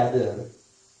living together.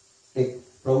 Like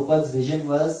Prabhupada's vision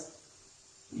was,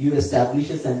 you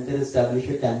establish a center, establish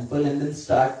a temple, and then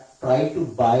try to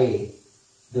buy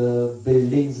the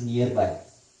buildings nearby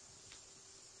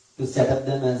to set up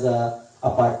them as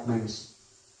apartments.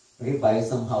 Okay, buy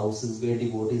some houses where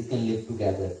devotees can live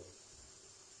together.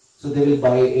 So they will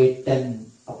buy 8-10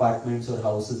 apartments or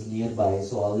houses nearby,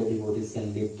 so all the devotees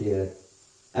can live there.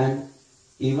 And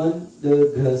even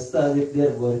the grihasthas, if they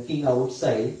are working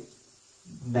outside,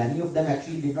 many of them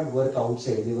actually did not work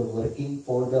outside, they were working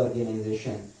for the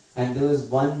organization. And there was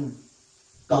one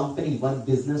company, one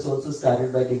business also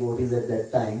started by devotees at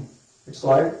that time. It's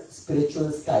called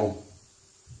Spiritual Sky.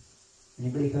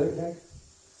 Anybody heard that?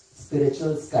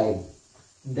 Spiritual Sky.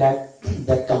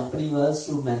 That company was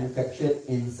to manufacture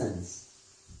incense.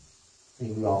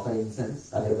 We offer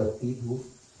incense, agarbatti, dhoof.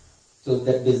 So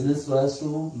that business was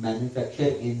to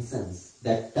manufacture incense.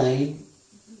 That time,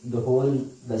 the whole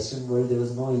Western world, there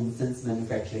was no incense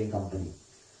manufacturing company.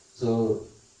 So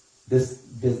this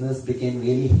business became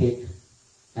really hit,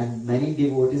 and many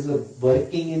devotees were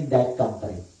working in that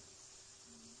company.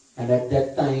 And at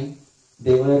that time,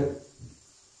 they were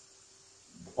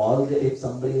if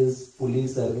somebody is fully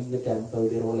serving the temple,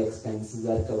 their whole expenses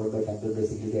are covered by temple.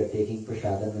 Basically, they are taking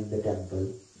prasadam in the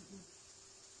temple.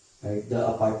 Right? The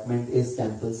apartment is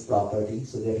temple's property,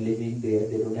 so they are living there.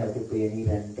 They don't have to pay any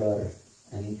rent or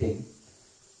anything.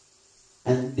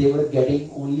 And they were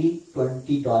getting only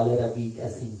 $20 a week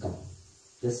as income.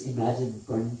 Just imagine,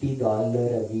 $20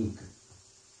 a week.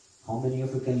 How many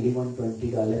of you can live on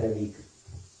 $20 a week?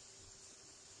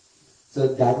 So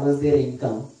that was their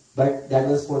income. But that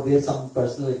was for their some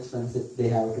personal expense if they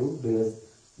have to, because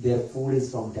their food is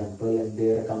from temple and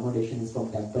their accommodation is from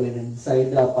temple, and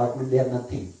inside the apartment they have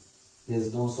nothing. There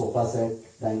is no sofa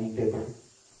set, dining table,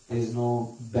 there is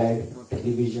no bed, no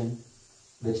television,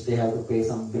 which they have to pay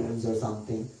some bills or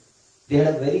something. They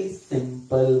had a very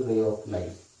simple way of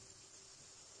life.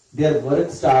 Their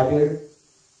work started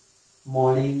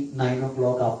morning 9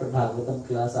 o'clock after Bhagavatam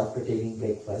class, after taking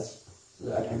breakfast.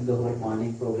 So attend the whole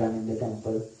morning program in the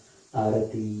temple.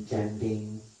 Arati,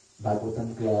 chanting,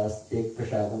 Bhagavatam class, take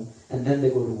prasadam, and then they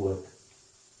go to work.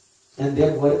 And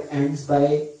their work ends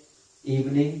by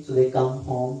evening, so they come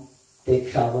home, take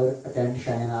shower, attend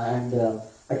Shayana, and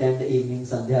attend the evening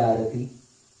Sandhya Arati,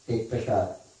 take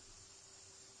prasad.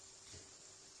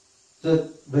 So,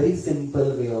 very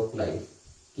simple way of life,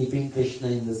 keeping Krishna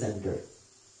in the center.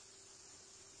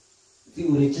 See,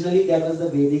 originally that was the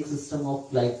Vedic system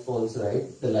of life also,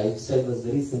 right? The lifestyle was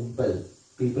very simple.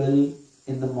 People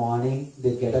in the morning,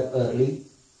 they get up early,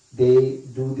 they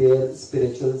do their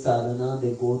spiritual sadhana,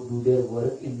 they go do their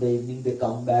work. In the evening, they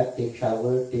come back, take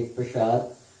shower, take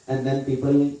prasad, and then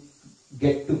people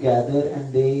get together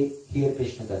and they hear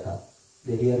Krishna Katha,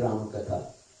 they hear Rama Katha,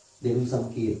 they do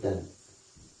some kirtan,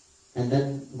 and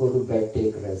then go to bed,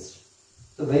 take rest.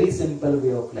 So very simple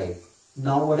way of life.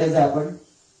 Now what has happened?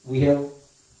 We have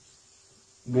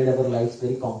made our lives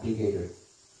very complicated.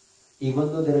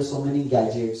 Even though there are so many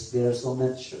gadgets, there are so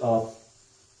much of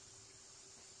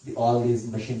all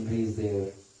these machineries there,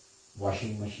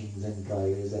 washing machines and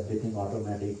dryers, everything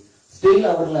automatic, still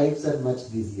our lives are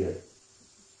much busier.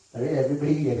 Right?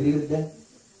 Everybody agree with that?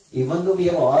 Even though we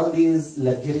have all these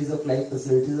luxuries of life,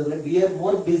 facilities of life, we are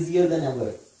more busier than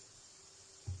ever.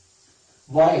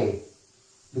 Why?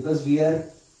 Because we are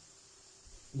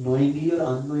knowingly or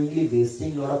unknowingly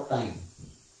wasting a lot of time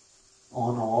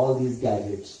on all these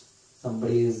gadgets.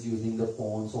 Somebody is using the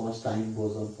phone, so much time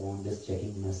goes on phone, just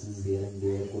checking messages here and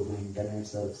there, go to internet,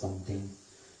 surf something,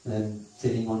 then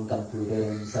sitting on computer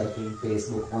and surfing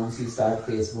Facebook. Once you start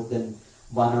Facebook, then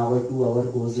 1 hour, 2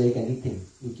 hours goes like anything.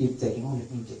 You keep checking, oh,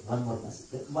 let me check one more message,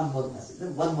 then one more message,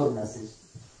 then one more message.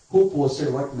 Who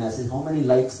posted what message, how many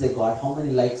likes they got, how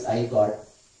many likes I got.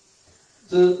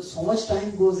 So much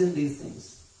time goes in these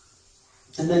things.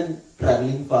 And then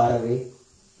traveling far away.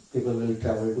 People will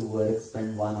travel to work,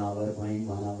 spend 1 hour going,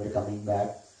 1 hour coming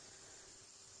back.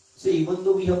 So even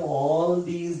though we have all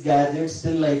these gadgets,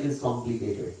 still life is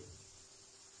complicated.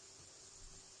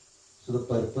 So the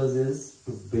purpose is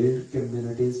to build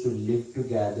communities, to live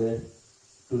together,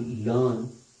 to learn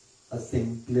a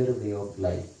simpler way of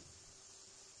life,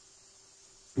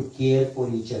 to care for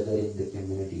each other in the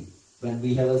community. When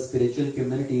we have a spiritual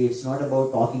community, it's not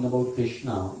about talking about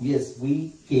Krishna. Yes,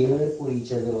 we care for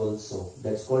each other also.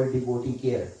 That's called devotee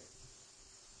care.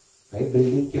 Right?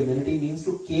 Building community means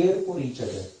to care for each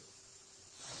other.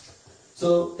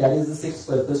 So that is the sixth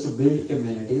purpose, to build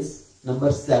communities.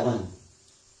 Number 7.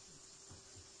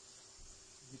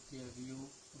 With a view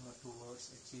towards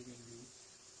achieving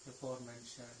the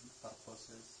aforementioned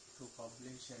purposes, to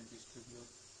publish and distribute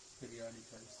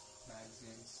periodicals,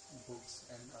 magazines, books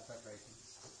and other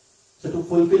writings. So to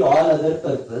fulfill all other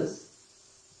purpose,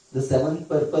 the 7th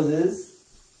purpose is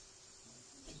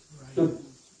to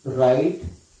write,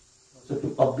 so to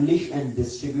publish and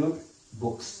distribute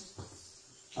books,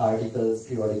 articles,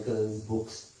 periodicals,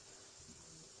 books.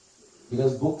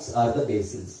 Because books are the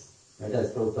basis. Right?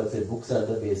 As Prabhupada said, books are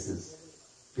the basis.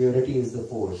 Purity is the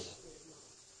force.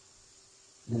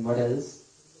 Then what else?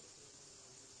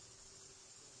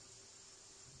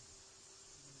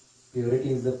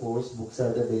 Purity is the force, books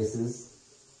are the basis.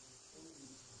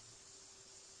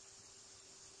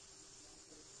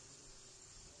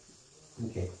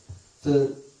 Okay.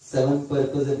 So, 7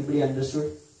 purpose, everybody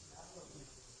understood?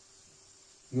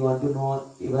 You want to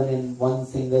know even in one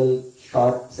single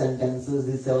short sentences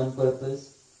these 7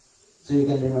 purpose? So you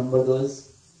can remember those?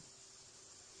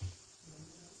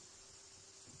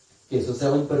 Okay, so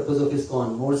 7 purpose of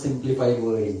ISKCON, more simplified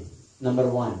wording. Number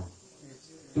 1,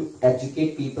 to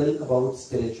educate people about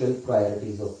spiritual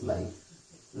priorities of life.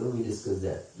 So we discussed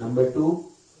that. Number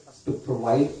 2, to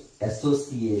provide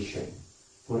association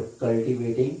for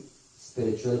cultivating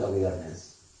spiritual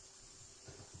awareness.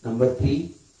 Number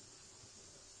 3,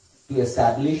 to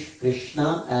establish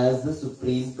Krishna as the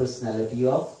Supreme Personality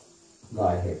of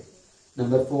Godhead.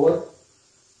 Number 4,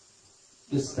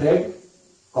 to spread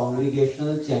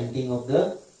congregational chanting of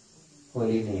the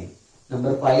holy name.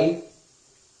 Number 5,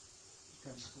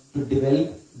 to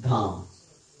develop dham,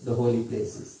 the holy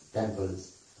places,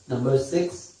 temples. Number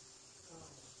 6,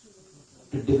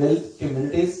 to develop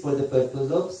communities for the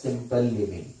purpose of simple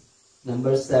living.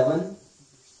 Number 7,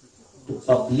 to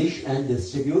publish and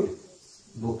distribute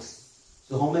books.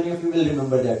 So how many of you will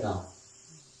remember that now?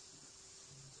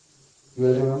 You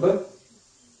will remember?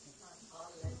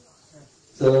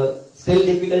 So still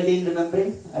difficulty in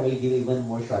remembering? I will give even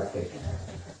more shortcut.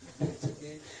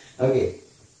 Okay.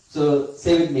 So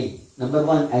say with me. Number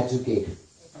 1, educate.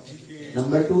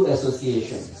 Number 2,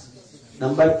 association.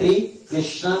 Number 3,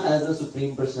 Krishna as the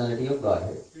Supreme Personality of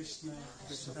Godhead.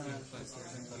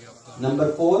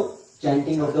 Number 4,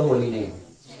 chanting of the holy name.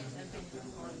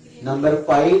 Number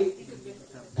 5,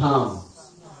 dham.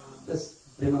 Just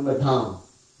remember dham.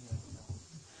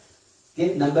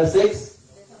 Okay. Number 6,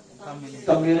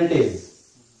 communities.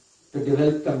 To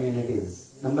develop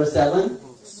communities. Number 7,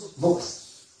 books.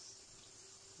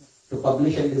 To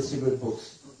publish and distribute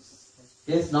books.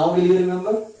 Yes, now will you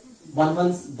remember? One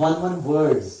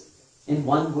words. In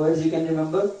one words you can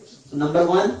remember. So number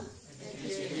 1,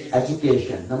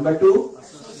 education. Number 2,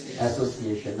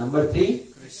 association. Number 3,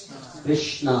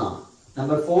 Krishna.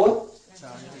 Number 4,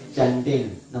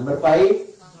 chanting. Number 5,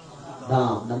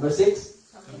 dham. Number 6,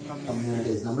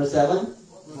 communities. Number 7,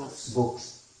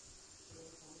 books.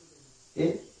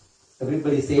 Okay?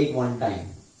 Everybody say it one time.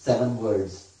 7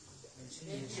 words.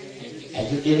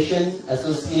 Education,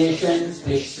 association,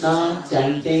 Krishna,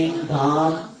 chanting,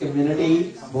 dham,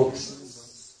 community, books.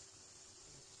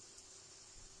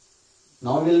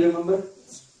 Now we'll remember?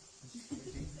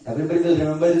 Everybody will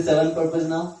remember the 7 purpose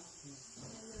now?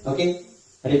 Okay?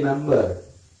 Remember.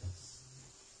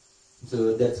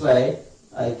 So that's why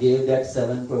I gave that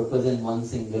 7 purpose in one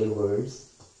single words.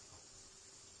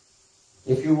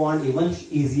 If you want even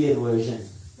easier version,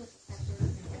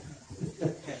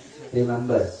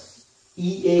 remember.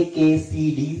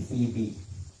 EAKCDCB.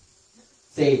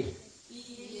 Say it.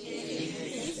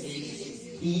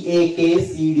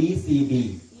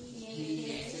 EAKCDCB.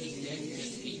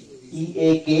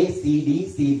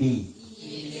 EAKCDCB.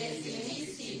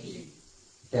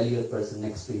 Tell your person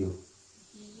next to you.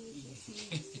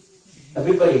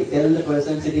 Everybody, tell the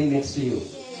person sitting next to you.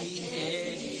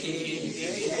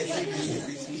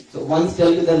 So once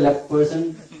tell to the left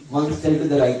person, once tell to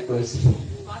the right person.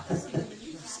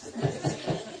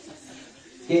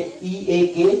 Okay,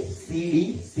 EAKCDCB.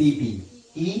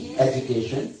 E,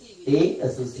 education. A,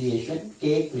 association.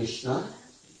 K, Krishna.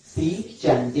 C,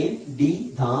 chanting.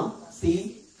 D, dham.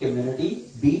 C, community.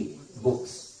 B,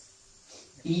 books.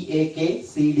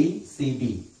 EAKCDCB.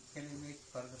 Can you make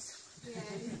further?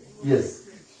 Yes.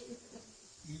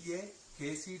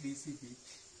 EAKCDCB.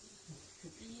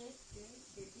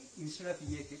 Instead of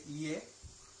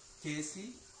EAKCDCB.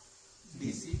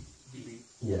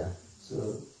 Yeah. So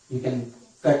you can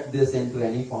cut this into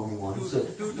any form you want. So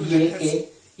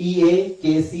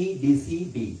EAKCDCB.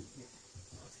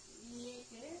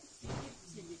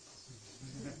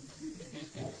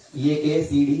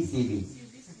 EAKCDCB.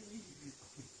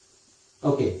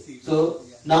 Okay. So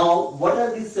now what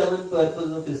are these 7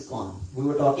 purposes of ISKCON? We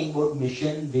were talking about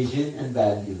mission, vision and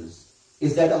values.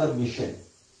 Is that our mission?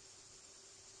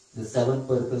 The 7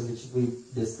 purposes which we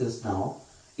discussed now.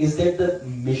 Is that the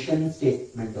mission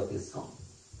statement of ISKCON?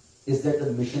 Is that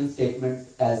the mission statement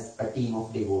as a team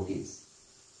of devotees?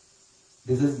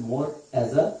 This is more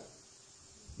as a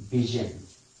vision,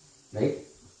 right?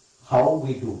 How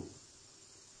we do.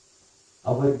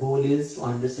 Our goal is to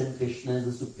understand Krishna as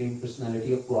the Supreme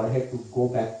Personality of Godhead, to go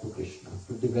back to Krishna,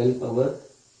 to develop our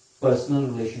personal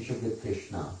relationship with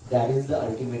Krishna. That is the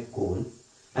ultimate goal.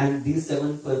 And these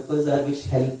 7 purposes are which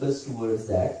help us towards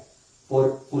that,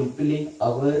 for fulfilling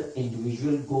our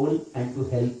individual goal and to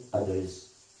help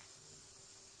others.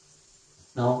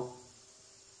 Now,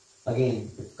 again,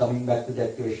 coming back to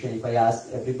that question, if I ask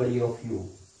everybody of you,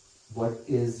 what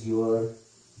is your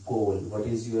goal? What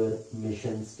is your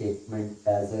mission statement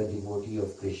as a devotee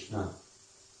of Krishna?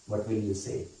 What will you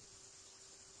say?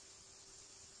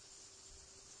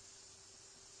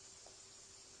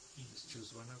 You just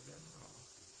choose one of them.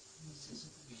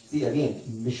 See, again,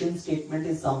 mission statement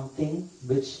is something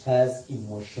which has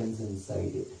emotions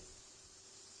inside it.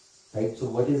 Right? So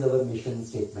what is our mission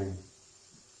statement?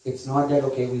 It's not that,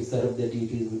 okay, we serve the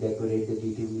deities, we decorate the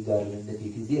deities, we garland the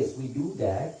deities. Yes, we do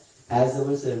that as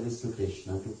our service to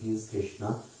Krishna, to please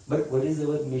Krishna. But what is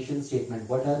our mission statement?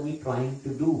 What are we trying to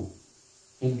do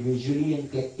individually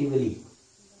and collectively?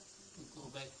 To go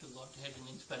back to Godhead and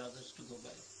inspire others to go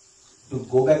back. To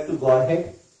go back to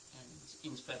Godhead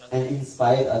And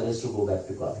inspire others to go back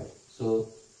to Godhead. So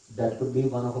that could be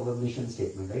one of our mission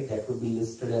statement, right? That could be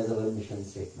listed as our mission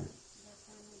statement.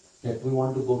 That we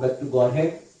want to go back to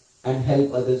Godhead and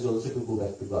help others also to go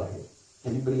back to Godhead.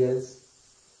 Anybody else?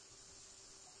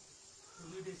 To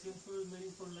lead a simple,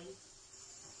 meaningful life.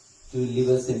 To live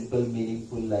a simple,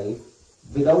 meaningful life.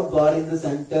 Without God in the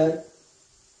center,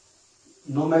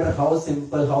 no matter how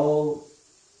simple, how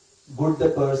good the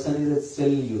person is, it's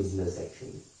still useless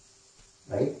actually.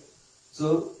 Right?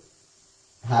 So,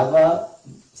 have a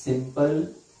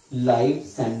simple life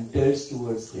centered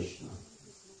towards Krishna.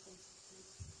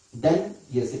 Then,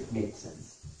 yes, it makes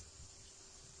sense.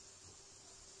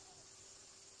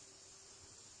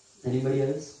 Anybody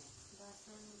else?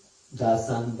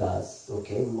 Dasan Das.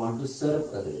 Okay, we want to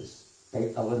serve others.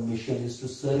 Right? Our mission is to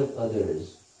serve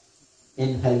others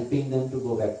in helping them to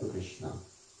go back to Krishna.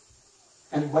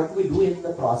 And what we do in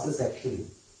the process actually,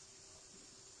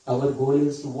 our goal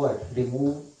is to what?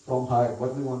 Remove from heart.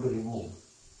 What we want to remove?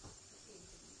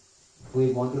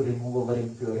 We want to remove our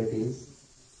impurities.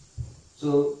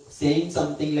 So saying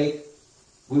something like,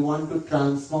 we want to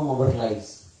transform our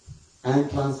lives and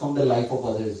transform the life of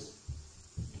others.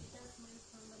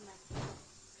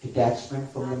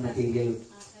 Detachment from the material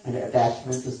and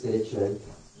attachment to spiritual.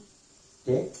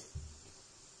 Okay?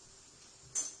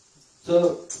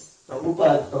 So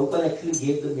Prabhupada actually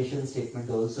gave the mission statement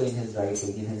also in his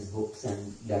writing, in his books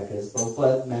and letters.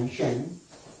 Prabhupada mentioned,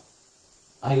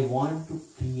 I want to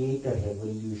create a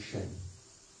revolution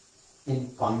in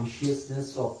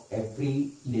consciousness of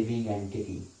every living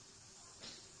entity.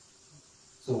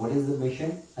 So what is the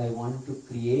mission? I want to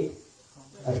create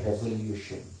a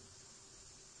revolution.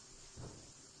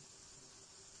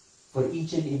 For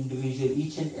each and individual,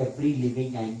 each and every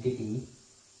living entity,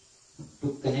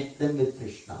 to connect them with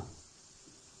Krishna.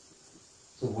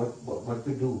 So what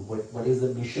we do? What is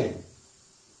the mission?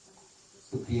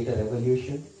 To create a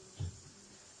revolution.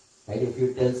 Right? If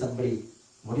you tell somebody,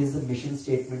 what is the mission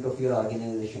statement of your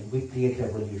organization? We create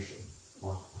revolution.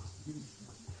 Wow.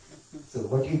 So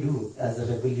what you do as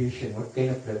a revolution? What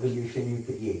kind of revolution you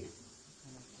create?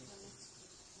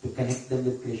 To connect them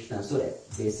with Krishna. So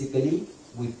basically,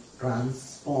 we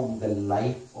transform the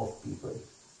life of people.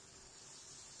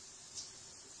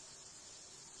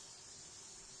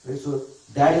 Right? So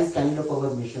that is kind of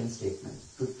our mission statement.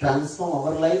 To transform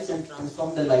our lives and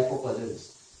transform the life of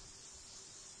others.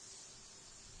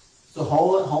 So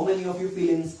how many of you feel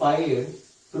inspired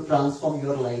to transform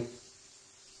your life?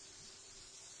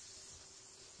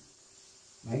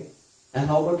 Right? And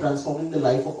how about transforming the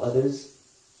life of others?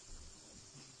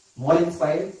 More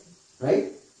inspired?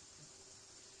 Right?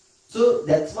 So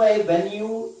that's why when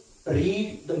you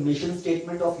read the mission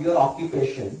statement of your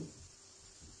occupation,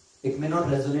 it may not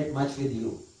resonate much with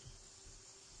you.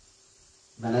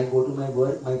 When I go to my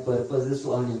work, my purpose is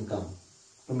to earn income,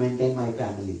 to maintain my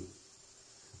family.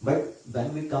 But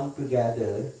when we come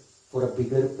together for a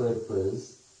bigger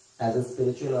purpose as a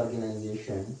spiritual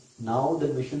organization, now the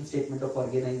mission statement of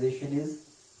organization is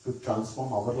to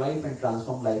transform our life and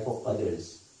transform life of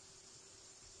others.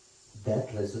 That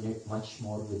resonates much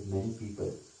more with many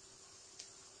people.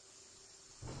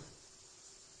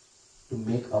 To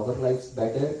make our lives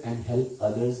better and help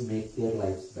others make their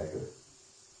lives better.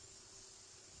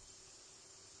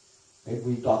 Right?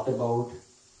 We talked about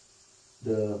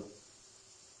the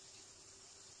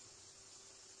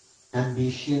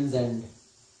ambitions and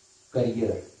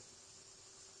career,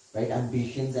 right?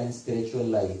 Ambitions and spiritual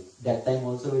life. That time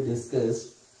also we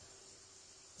discussed,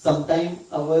 sometimes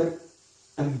our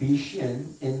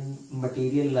ambition in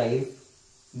material life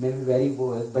may be very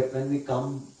good, but when we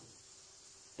come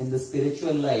in the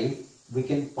spiritual life, we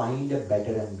can find a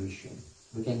better ambition.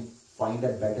 We can find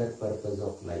a better purpose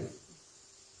of life.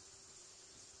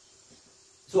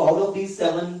 So out of these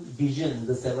 7 visions,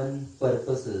 the 7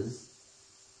 purposes,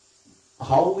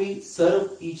 how we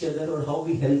serve each other or how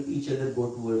we help each other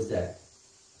go towards that.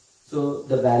 So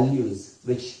the values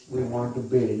which we want to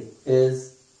build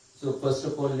is, so first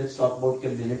of all, let's talk about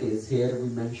communities. Here we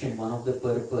mentioned one of the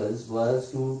purpose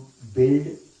was to build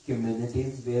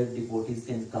communities where devotees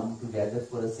can come together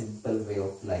for a simple way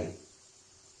of life.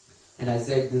 And I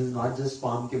said this is not just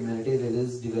farm communities, it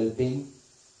is developing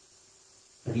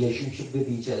relationship with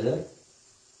each other,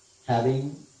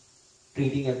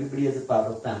 treating everybody as a part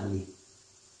of family.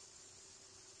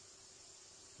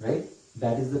 Right?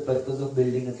 That is the purpose of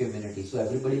building a community. So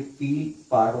everybody feel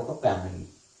part of a family.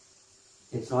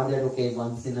 It's not that, okay,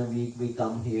 once in a week we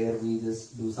come here, we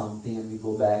just do something and we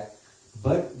go back.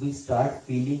 But we start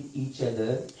feeling each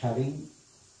other, having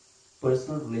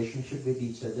personal relationship with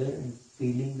each other and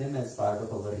feeling them as part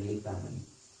of our real family.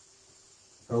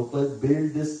 Prabhupada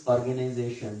built this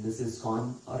organization, this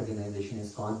ISKCON organization,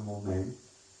 ISKCON movement,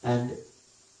 and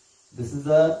this is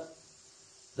the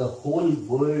whole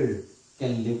world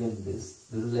can live in this.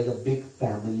 This is like a big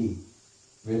family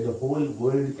where the whole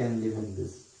world can live in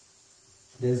this.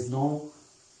 There's no,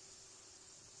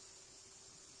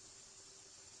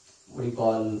 what do you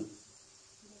call,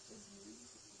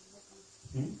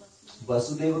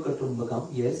 Vasudeva Kutumbakam,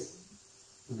 yes.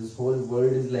 So this whole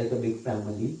world is like a big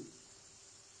family.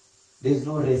 There's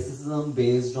no racism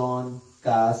based on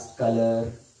caste,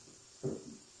 color,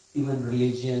 even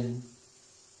religion.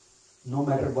 No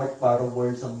matter what part of the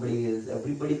world somebody is,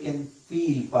 everybody can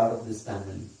feel part of this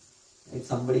family. If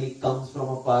somebody comes from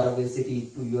a faraway city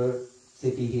to your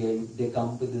city here, they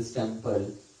come to this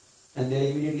temple and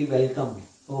they're immediately welcomed.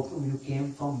 Oh, you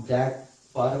came from that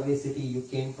faraway city, you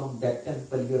came from that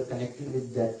temple, you are connected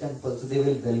with that temple, so they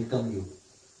will welcome you.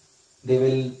 They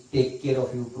will take care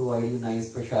of you, provide you nice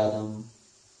prasadam.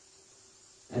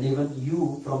 And even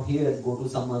you from here go to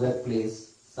some other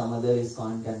place, some other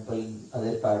ISKCON temple in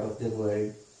other part of the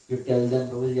world. You tell them,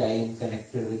 oh, I am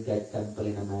connected with that temple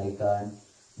in America, and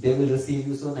they will receive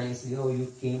you so nicely. Oh,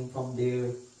 you came from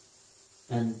there,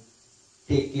 and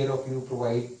take care of you,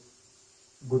 provide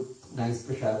good, nice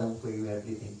prasadam for you,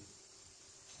 everything.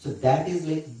 So that is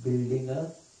like building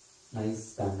a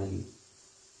nice family.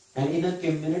 And in a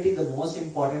community, the most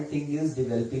important thing is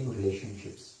developing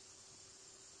relationships.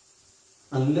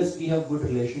 Unless we have good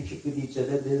relationship with each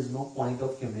other, there is no point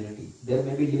of community. There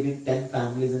may be living 10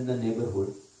 families in the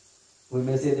neighborhood. We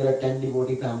may say there are 10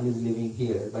 devotee families living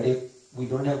here, but if we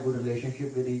don't have good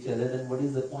relationship with each other, then what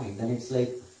is the point? Then it's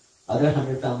like other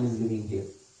 100 families living here.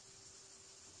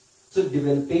 So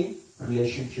developing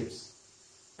relationships.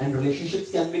 And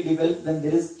relationships can be developed when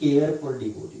there is care for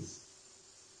devotees.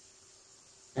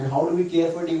 And how do we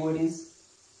care for devotees?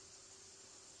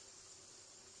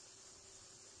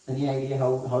 Any idea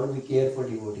how do we care for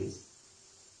devotees?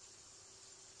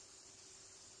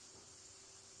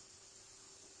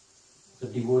 So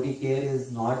devotee care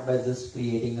is not by just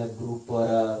creating a group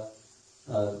or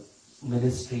a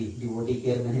ministry, devotee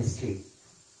care ministry.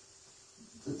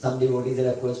 So some devotees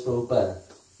are approached Prabhupada.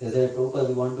 They said, Prabhupada,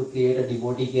 we want to create a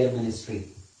devotee care ministry.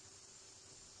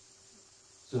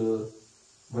 So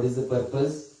what is the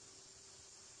purpose?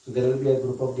 So there will be a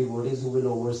group of devotees who will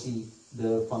oversee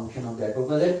the function of that.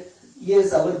 Prabhupada said,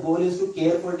 yes, our goal is to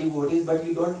care for devotees, but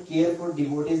you don't care for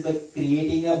devotees by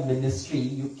creating a ministry.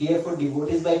 You care for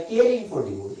devotees by caring for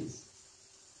devotees.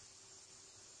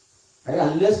 Right?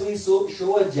 Unless we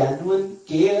show a genuine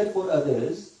care for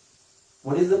others,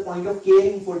 what is the point of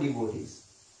caring for devotees?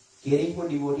 Caring for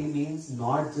devotee means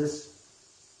not just,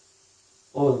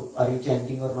 oh, are you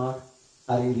chanting or not?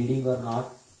 Are you reading or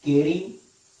not? Caring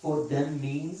for them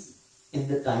means in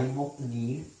the time of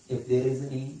need, if there is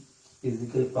any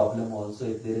physical problem also,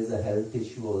 if there is a health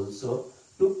issue also,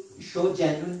 to show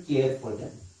genuine care for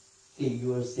them. Okay,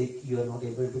 you are sick, you are not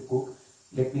able to cook,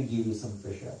 let me give you some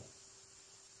pressure.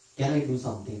 Can I do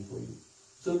something for you?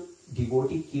 So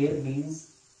devotee care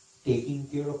means taking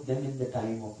care of them in the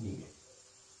time of need.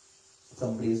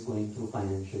 Somebody is going through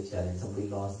financial challenge, somebody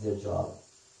lost their job,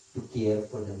 to care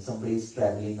for them. Somebody is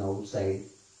traveling outside,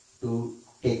 to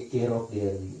take care of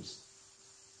their needs.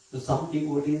 So some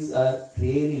devotees are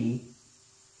really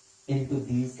into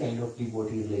these kind of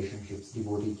devotee relationships,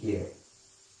 devotee care.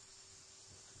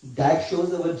 That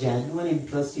shows our genuine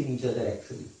interest in each other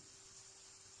actually.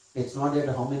 It's not that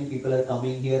how many people are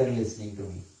coming here and listening to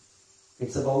me.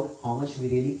 It's about how much we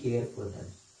really care for them.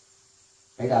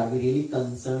 Right? Are we really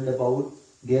concerned about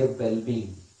their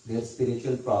well-being, their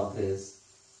spiritual progress?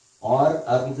 Or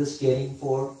are we just caring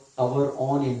for our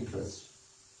own interest.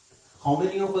 How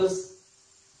many of us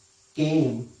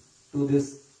came to this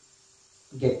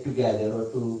get together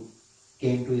or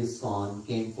came to ISKCON,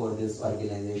 came for this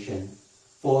organization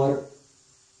for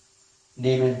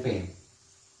name and fame?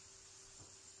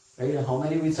 Right? How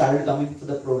many we started coming to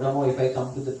the program, or if I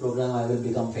come to the program I will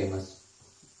become famous?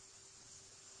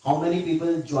 How many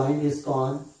people joined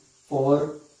ISKCON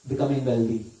for becoming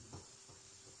wealthy?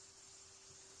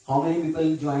 How many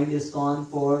people joined ISKCON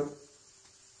for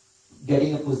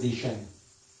getting a position?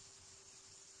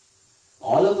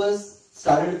 All of us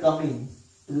started coming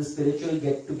to the spiritual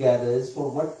get-togethers for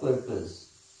what purpose?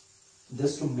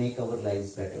 Just to make our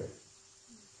lives better.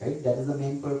 Right? That is the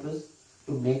main purpose.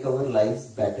 To make our lives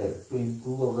better, to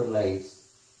improve our lives,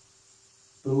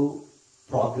 to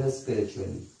progress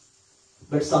spiritually.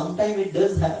 But sometimes it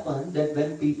does happen that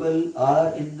when people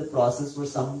are in the process for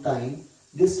some time,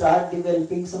 they start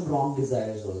developing some wrong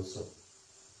desires also.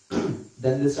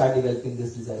 Then they start developing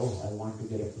this desire, oh, I want to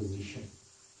get a position.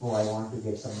 Oh, I want to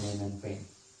get some name and fame.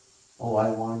 Oh, I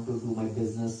want to do my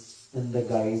business in the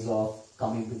guise of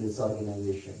coming to this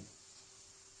organization.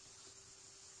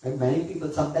 And many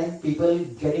people, sometimes people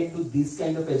get into this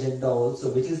kind of agenda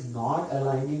also, which is not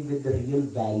aligning with the real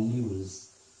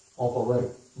values of our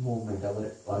movement,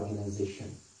 our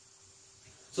organization.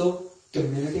 So,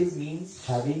 communities means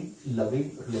having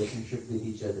loving relationship with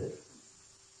each other,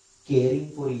 caring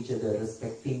for each other,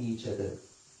 respecting each other.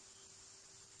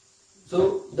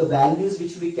 So, the values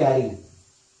which we carry,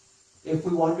 if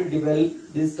we want to develop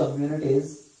these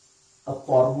communities, a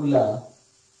formula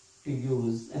to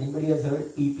use. Anybody has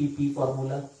heard PPP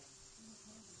formula?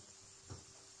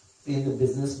 In the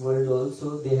business world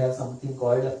also, they have something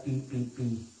called a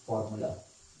PPP formula.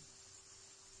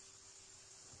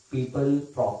 People,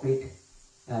 profit,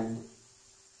 and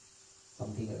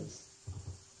something else.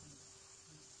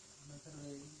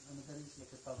 Another is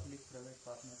like a public-private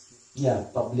partnership. Yeah,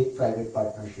 public-private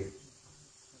partnership.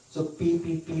 So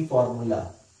PPP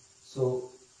formula. So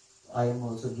I am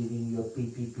also giving you a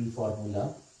PPP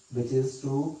formula, which is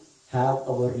to have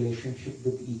our relationship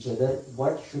with each other.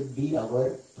 What should be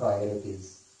our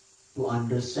priorities? To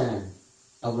understand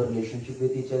our relationship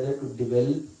with each other, to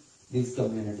develop these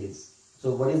communities.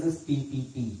 So what is this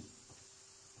PPP?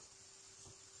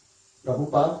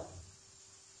 Prabhupada.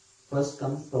 First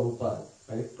comes Prabhupada,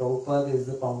 right? Prabhupada is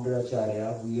the founder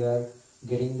Acharya. We are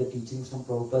getting the teachings from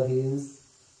Prabhupada. He is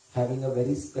having a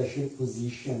very special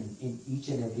position in each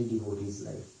and every devotee's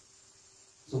life.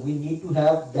 So we need to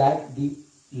have that deep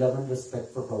love and respect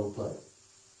for Prabhupada.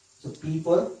 So P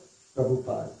for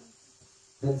Prabhupada.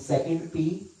 Then second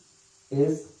P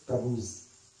is Prabhus.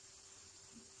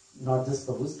 Not just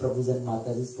Prabhus, Prabhus and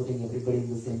Matas, putting everybody in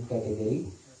the same category,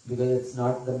 because it's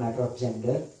not the matter of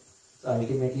gender. So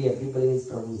ultimately everybody is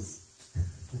Prabhus.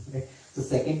 So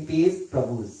second P is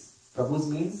Prabhus. Prabhus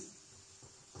means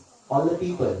all the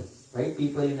people, right?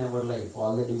 People in our life,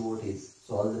 all the devotees,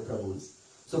 so all the Prabhus.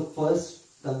 So first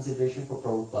consideration for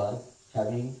Prabhupada,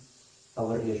 having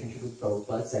our relationship with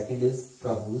Prabhupada. Second is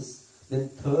Prabhus. Then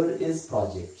third is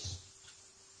projects.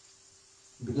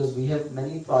 Because we have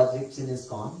many projects in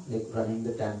ISKCON, like running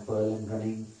the temple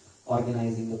and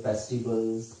organizing the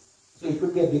festivals. So it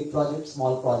could be a big project,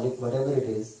 small project, whatever it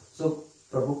is. So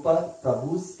Prabhupada,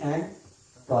 Prabhus and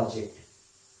project.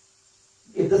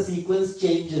 If the sequence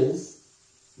changes,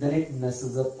 then it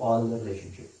messes up all the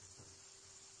relationship.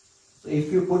 So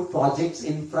if you put projects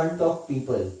in front of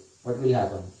people, what will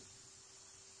happen?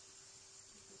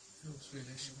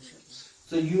 Relationships.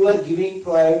 So you are giving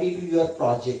priority to your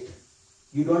project.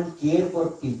 You don't care for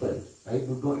people, right?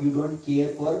 You don't care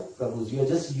for Prabhus. You are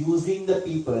just using the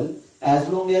people. As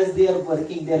long as they are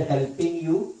working, they are helping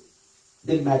you,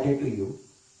 they matter to you.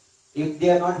 If they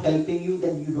are not helping you,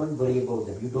 then you don't worry about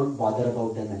them. You don't bother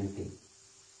about them anything.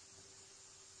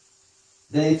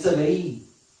 Then it's a very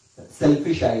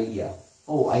selfish idea.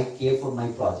 Oh, I care for my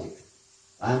project.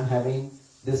 I am having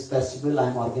this festival, I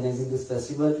am organizing this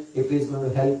festival. If he is going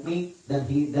to help me, then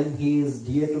he is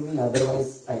dear to me,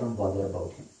 otherwise I don't bother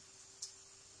about him.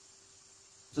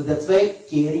 So that's why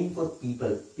caring for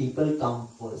people come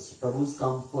first, Prabhus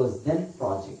come first, then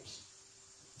projects.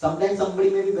 Sometimes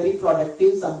somebody may be very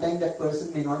productive, sometimes that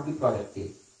person may not be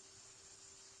productive.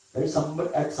 Right?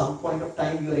 At some point of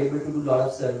time you are able to do a lot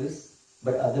of service,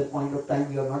 but other point of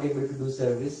time you are not able to do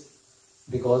service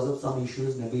because of some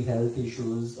issues, maybe health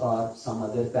issues or some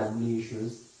other family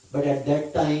issues. But at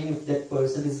that time, if that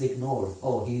person is ignored,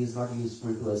 oh, he is not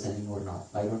useful to us anymore now,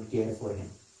 I don't care for him,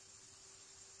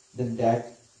 then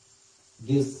that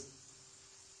gives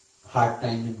hard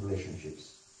time in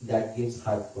relationships. That gives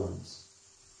heartburns.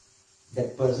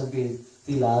 That person feels,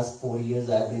 See, last 4 years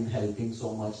I've been helping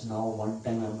so much. Now one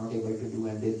time I'm not able to do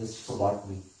and they just forgot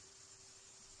me.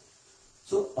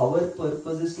 So our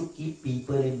purpose is to keep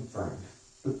people in front,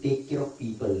 to take care of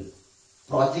people.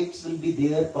 Projects will be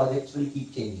there, projects will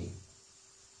keep changing.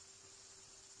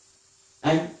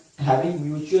 And having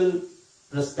mutual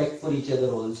respect for each other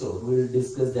also. We will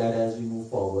discuss that as we move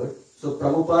forward. So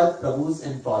Prabhupada, Prabhus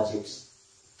and projects.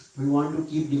 We want to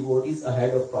keep devotees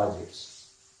ahead of projects.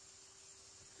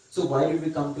 So why did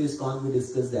we come to ISKCON? We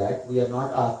discussed that. We are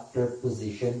not after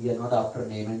position, we are not after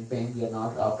name and fame, we are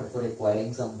not after for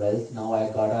acquiring some wealth. Now I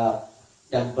got a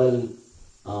temple,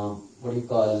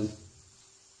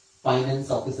 finance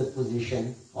officer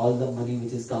position. All the money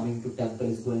which is coming to temple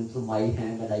is going through my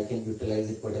hand and I can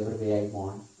utilize it whatever way I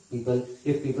want.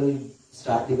 If people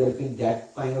start developing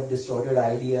that kind of distorted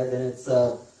idea, then it's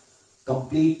a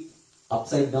complete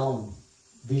upside down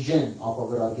vision of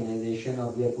our organization,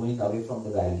 or we are going away from the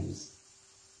values.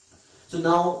 So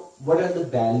now, what are the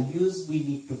values we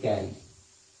need to carry?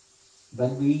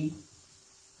 When we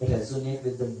resonate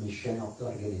with the mission of the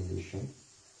organization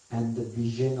and the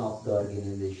vision of the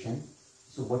organization,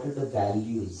 so what are the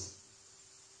values?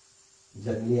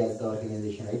 Generally as the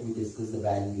organization, right, we discuss the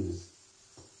values.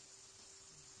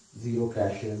 Zero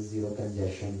crashes, zero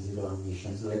congestion, zero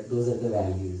emissions, like those are the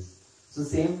values. So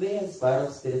same way as part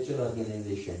of spiritual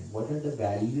organization, what are the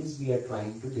values we are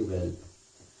trying to develop?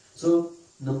 So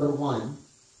number one,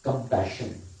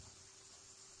 compassion.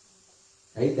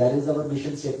 Right? That is our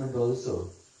mission statement also.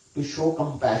 To show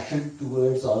compassion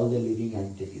towards all the living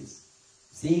entities.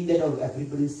 Seeing that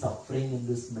everybody is suffering in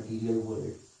this material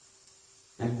world.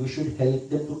 And we should help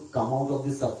them to come out of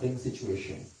this suffering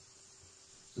situation.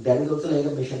 So that is also like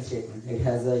a mission statement. It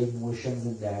has emotions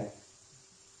in that.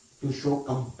 To show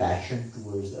compassion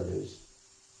towards others,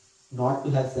 not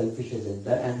to have selfish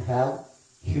agenda and have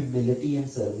humility and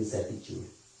service attitude.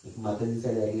 Like Mataji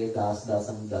said earlier, das,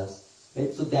 dasam, das.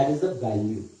 Right? So that is the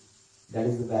value. That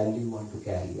is the value you want to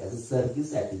carry as a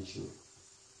service attitude.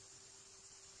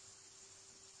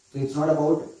 So it's not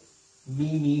about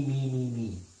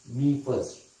me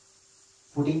first.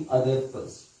 Putting others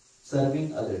first.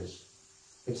 Serving others.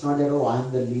 It's not that, oh, I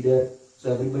am the leader,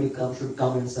 so everybody should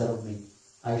come and serve me.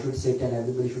 I should sit and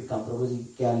everybody should come. Prabhuji,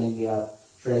 kya lenge aap?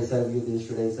 Should I serve you this?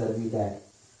 Should I serve you that?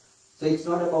 So it's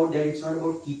not about that. It's not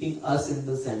about keeping us in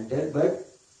the center, but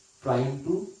trying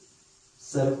to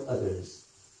serve others.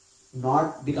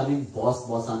 Not becoming boss,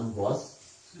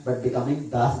 but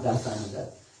becoming das, das.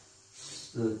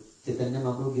 So Chaitanya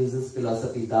Mahaprabhu gives this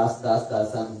philosophy, das,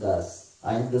 das.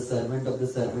 I am the servant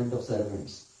of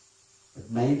servants. But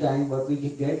many times what we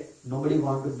get, nobody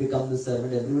wants to become the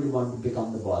servant, everybody wants to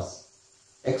become the boss.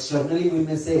 Externally we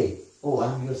may say, oh,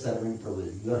 I am your servant,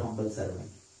 Prabhu, your humble servant.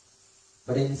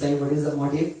 But inside, what is the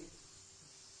motive?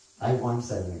 I want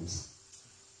servants.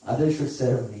 Others should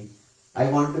serve me. I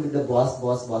want to be the boss,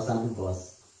 I'm the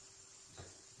boss.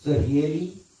 So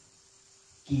really,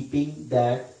 keeping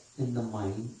that in the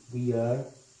mind, we are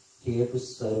here to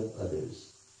serve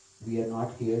others. We are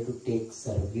not here to take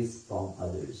service from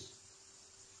others.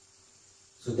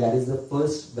 So that is the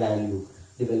first value.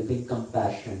 Developing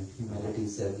compassion, humility,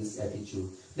 service attitude.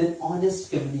 Then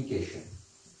honest communication.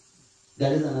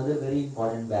 That is another very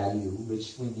important value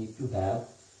which we need to have.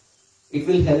 It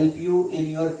will help you in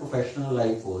your professional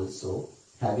life also,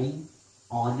 having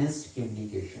honest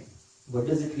communication. What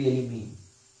does it really mean?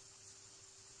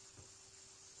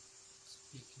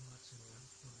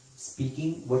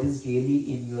 Speaking what is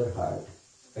really in your heart,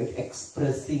 right?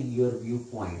 Expressing your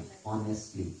viewpoint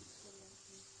honestly.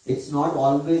 It's not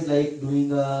always like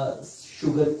doing a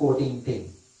sugar coating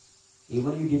thing.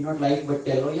 Even you did not like, but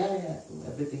tell, oh yeah,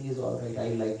 everything is alright, I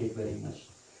liked it very much.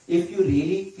 If you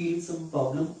really feel some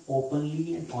problem,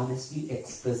 openly and honestly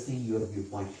expressing your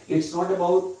viewpoint. It's not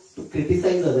about to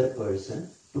criticize other person,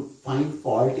 to find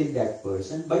fault in that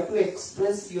person, but to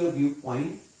express your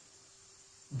viewpoint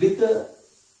with a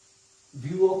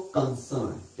view of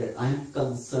concern, that I am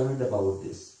concerned about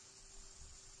this.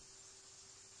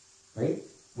 Right?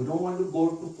 We don't want to go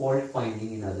to fault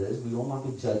finding in others. We don't want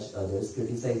to judge others,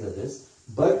 criticize others,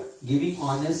 but giving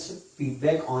honest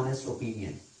feedback, honest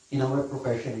opinion. In our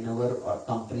profession, in our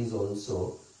companies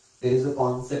also, there is a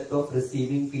concept of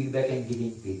receiving feedback and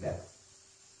giving feedback.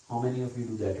 How many of you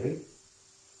do that, right?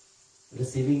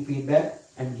 Receiving feedback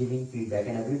and giving feedback,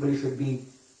 and everybody should be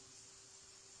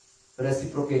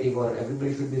reciprocative, or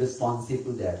everybody should be responsive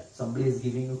to that. Somebody is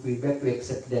giving you feedback, to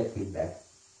accept that feedback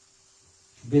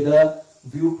with a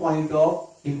viewpoint of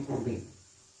improving.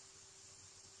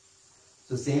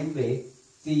 So same way,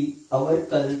 see, our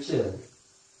culture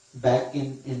back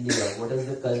in India, what is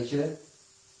the culture?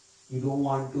 You don't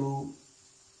want to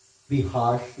be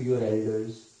harsh to your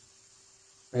elders,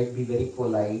 right? Be very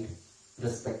polite,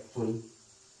 respectful.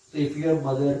 So if your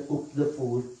mother cooked the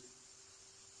food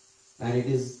and it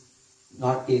is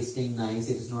not tasting nice,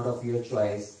 it is not of your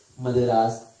choice, mother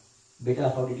asks, "Beta,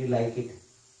 how did you like it?"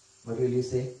 What will you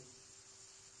say?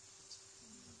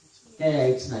 Yeah,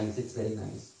 it's nice, it's very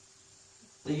nice.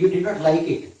 So you did not like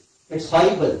it. It's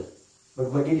horrible.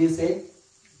 But what did you say?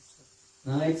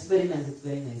 No, it's very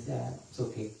nice, yeah, it's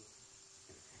okay.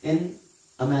 In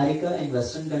America, in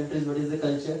Western countries, what is the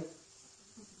culture?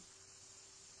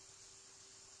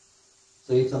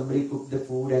 So if somebody cooked the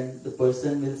food and the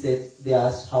person will say, they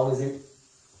ask, "How is it?"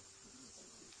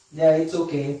 "Yeah, it's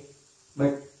okay,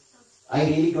 but I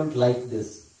really don't like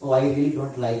this. Oh, I really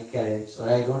don't like carrots, or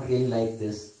I don't really like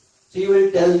this." So you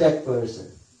will tell that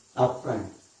person upfront.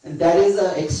 And that is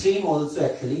an extreme also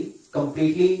actually,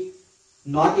 completely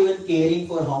not even caring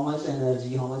for how much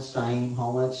energy, how much time,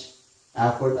 how much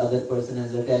effort other person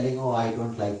is telling, "Oh, I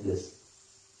don't like this.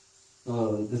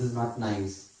 Oh, this is not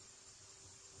nice."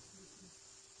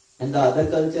 And the other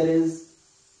culture is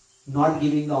not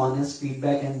giving the honest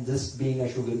feedback and just being a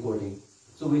sugarcoating.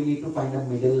 So we need to find a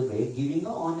middle way, giving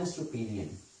an honest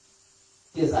opinion.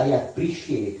 Yes, I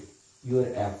appreciate your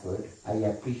effort. I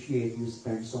appreciate you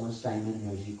spent so much time and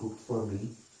energy cooked for me,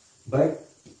 but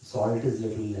salt is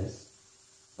little less.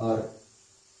 Or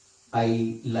I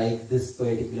like this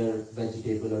particular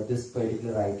vegetable or this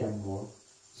particular item more.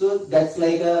 So that's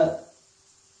like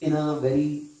in a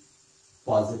very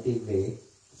positive way,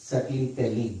 subtly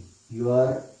telling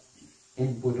your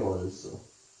input also.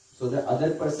 So the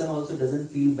other person also doesn't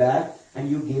feel bad and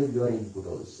you give your input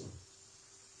also.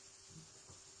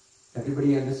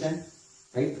 Everybody understand?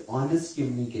 Right? Honest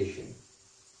communication.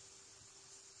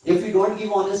 If you don't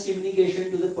give honest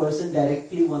communication to the person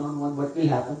directly one-on-one, what will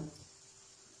happen?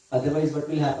 Otherwise, what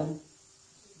will happen?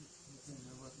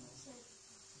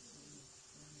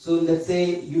 So let's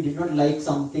say you did not like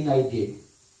something I did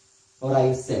or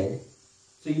I said.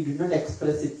 So you did not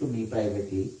express it to me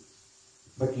privately.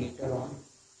 But later on,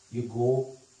 you go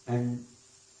and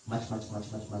much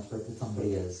with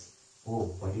somebody else. "Oh,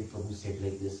 why did Prabhu say it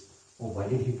like this? Oh, why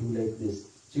did he do like this?"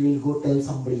 So you will go tell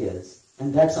somebody else.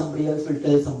 And that somebody else will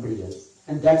tell somebody else.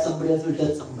 And that somebody else will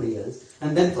tell somebody else.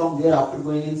 And then from there, after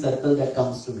going in circle, that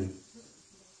comes to me.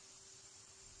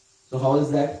 So how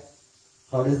is that?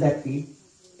 How does that feel?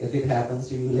 If it happens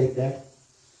to you like that?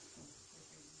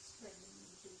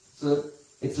 So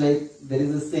it's like there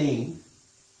is a saying,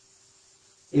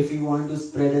 if you want to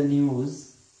spread a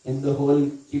news in the whole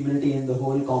community, in the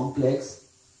whole complex,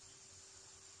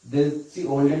 see,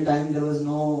 olden time there was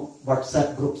no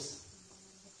WhatsApp groups,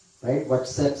 right?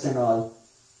 WhatsApps and all.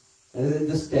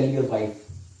 Just tell your wife.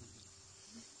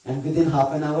 And within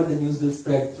half an hour the news will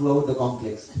spread throughout the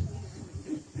complex.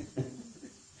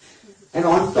 And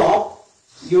on top,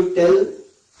 you tell,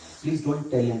 "Please don't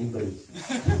tell anybody."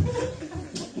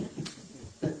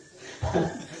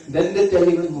 Then they tell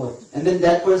even more. And then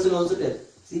that person also tells,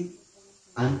 "See,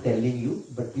 I'm telling you,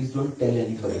 but please don't tell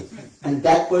anybody." And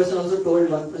that person also told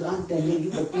one person, "I'm telling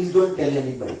you, but please don't tell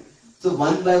anybody." So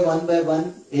one by one,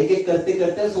 एक करते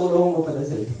 100 लोगों को पता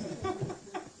चल गया.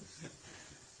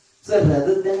 So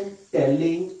rather than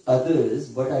telling others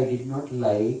what I did not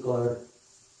like, or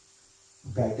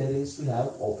better is to have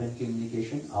open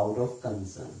communication out of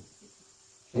concern.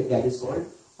 Right? That is called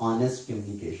honest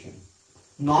communication.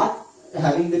 Not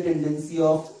having the tendency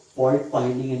of fault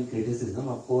finding and criticism.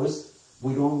 Of course,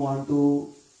 we don't want to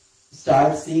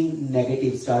start seeing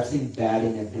negative, start seeing bad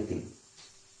in everything.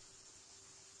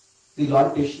 The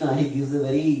Lord Krishna, he gives a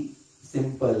very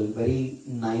simple, very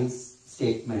nice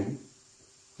statement.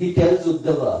 He tells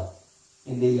Uddhava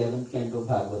in the 11th canto of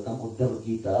Bhagavatam, Uddhava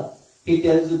Gita, he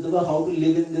tells Uddhava how to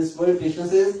live in this world. Krishna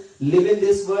says, live in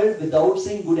this world without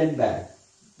seeing good and bad.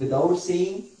 Without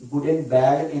seeing good and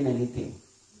bad in anything.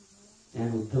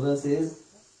 And Uddhava says,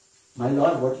 "My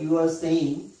Lord, what you are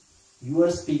saying, you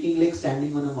are speaking like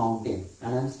standing on a mountain,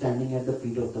 and I am standing at the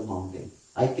feet of the mountain.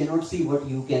 I cannot see what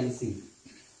you can see.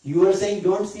 You are saying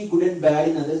don't see good and bad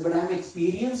in others, but I am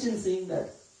experienced in seeing that.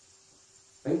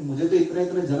 Right? मुझे तो इतना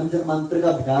जन्म जन्मांतर का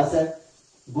अभ्यास है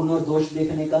गुण और दोष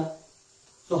देखने का.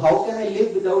 So how can I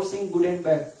live without seeing good and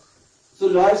bad?" So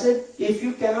Lord said, if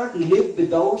you cannot live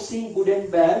without seeing good and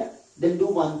bad, then do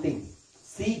one thing.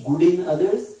 See good in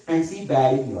others and see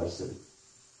bad in yourself.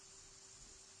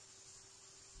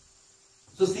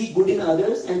 So see good in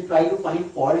others and try to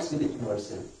find faults within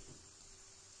yourself.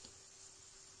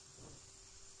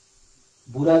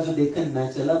 बुरा जो देखन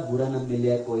मैं चला, बुरा न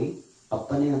मिले कोई,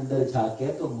 अपने अंदर झाके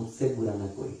तो मुझसे बुरा न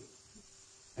कोई.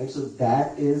 Right? So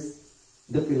that is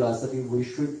the philosophy we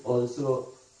should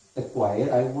also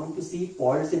acquire, I want to see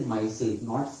faults in myself,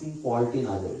 not see fault in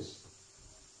others.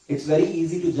 It's very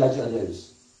easy to judge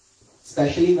others,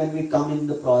 especially when we come in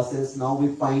the process. Now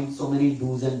we find so many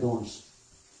do's and don'ts,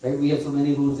 right? We have so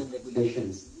many rules and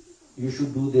regulations. You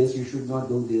should do this, you should not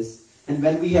do this. And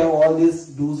when we have all these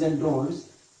do's and don'ts,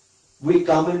 we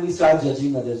come and we start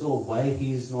judging others. Oh, why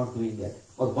he is not doing that?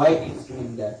 Or why he is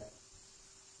doing that?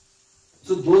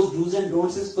 So those do's and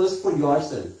don'ts is first for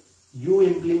yourself. You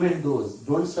implement those.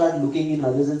 Don't start looking in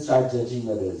others and start judging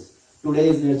others. Today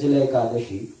is Nirjala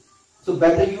Ekadashi. So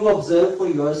better you observe for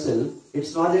yourself.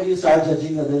 It's not that you start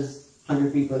judging others,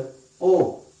 100 people.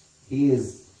 Oh, he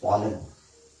is fallen.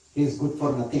 He is good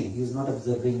for nothing. He is not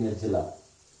observing Nirjala.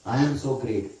 I am so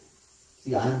great.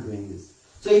 See, I am doing this.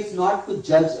 So it's not to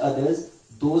judge others.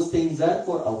 Those things are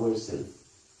for ourselves.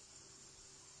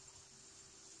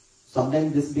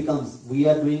 Sometimes this becomes, we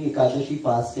are doing Ekadashi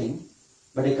fasting,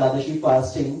 but Ekadashi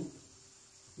fasting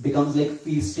becomes like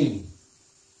feasting.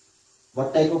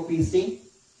 What type of feasting?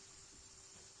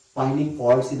 Finding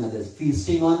faults in others.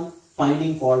 Feasting on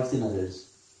finding faults in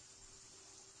others.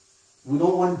 We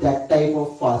don't want that type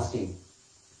of fasting.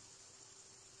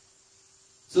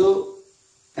 So,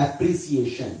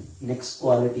 appreciation. Next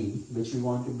quality which we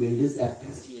want to build is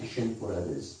appreciation for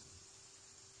others.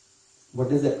 What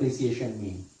does appreciation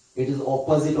mean? It is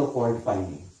opposite of fault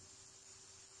finding.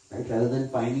 Right? Rather than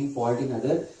finding fault in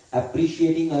others,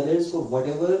 appreciating others for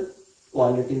whatever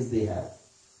qualities they have.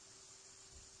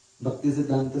 Bhakti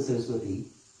Siddhanta Saraswati.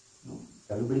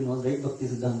 Everybody knows, right? Bhakti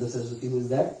Siddhanta Saraswati. Who is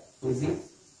that? Who is he?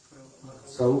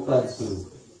 Prabhupada's Guru.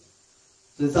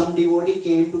 So some devotee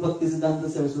came to Bhakti Siddhanta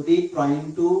Saraswati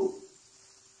trying to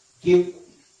give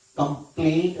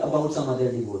complaint about some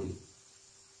other devotee.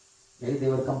 Right? They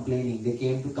were complaining. They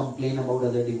came to complain about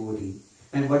other devotee.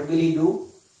 And what will he do?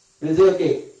 He will say,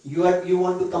 okay, you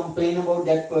want to complain about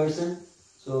that person.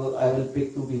 So I will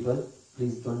pick two people.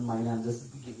 Please don't mind. I'm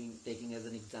just taking as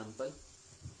an example.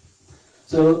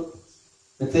 So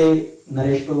let's say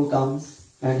Naresh Prabhu comes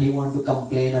and he wants to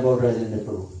complain about Rajendra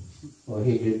Prabhu. Or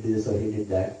he did this or he did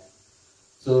that.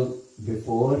 So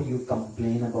before you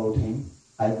complain about him,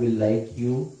 I will like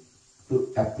you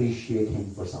to appreciate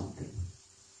him for something.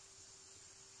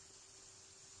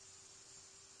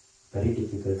 Very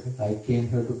difficult. I came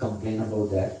here to complain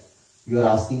about that. You are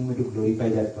asking me to glorify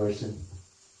that person,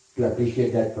 to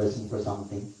appreciate that person for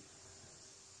something.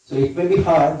 So it may be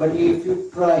hard, but if you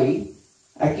try,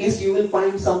 at least you will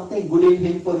find something good in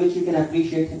him for which you can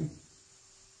appreciate him.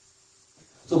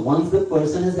 So once the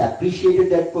person has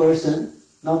appreciated that person,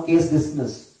 now case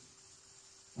dismissed.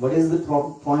 What is the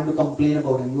point to complain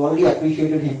about him? You already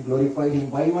appreciated him, glorified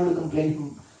him. Why do you want to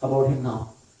complain about him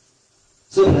now?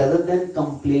 So rather than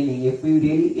complaining, if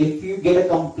you get a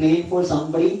complaint for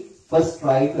somebody, first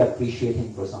try to appreciate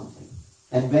him for something.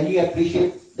 And when you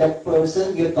appreciate that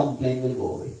person, your complaint will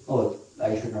go away. Oh,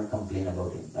 I should not complain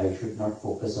about him. I should not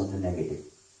focus on the negative.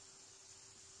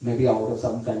 Maybe out of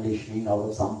some conditioning, out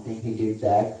of something, he did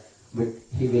that, but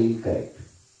he will correct.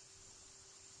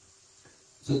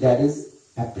 So that is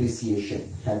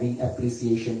appreciation, having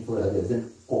appreciation for others,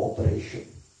 and cooperation.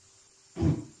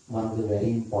 One of the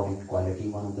very important quality,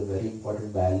 one of the very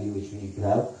important value which we need to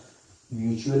have,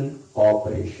 mutual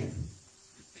cooperation.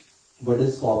 What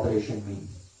does cooperation mean?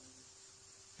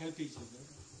 Help each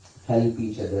other. Help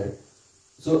each other.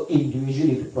 So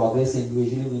individually, to progress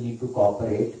individually, we need to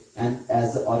cooperate, and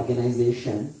as an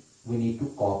organization, we need to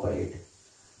cooperate.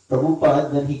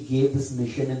 Prabhupada, when he gave this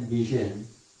mission and vision,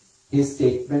 his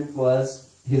statement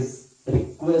was, his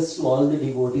request to all the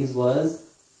devotees was,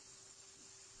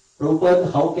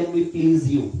 Prabhupada, how can we please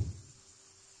you?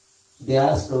 They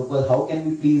asked Prabhupada, how can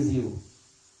we please you?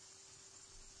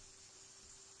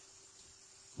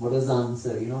 What is the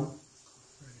answer,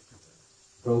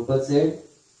 Prabhupada said,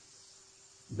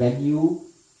 when you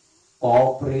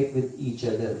cooperate with each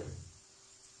other,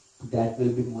 that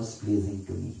will be most pleasing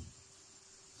to me.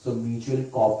 So mutual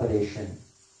cooperation.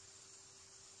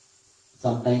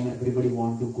 Sometimes everybody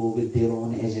wants to go with their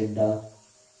own agenda.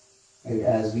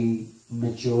 As we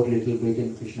mature a little bit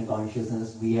in Krishna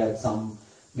consciousness, we have some,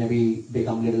 maybe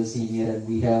become little senior, and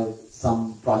we have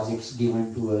some projects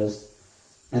given to us.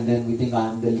 And then we think, I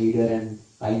am the leader and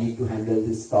I need to handle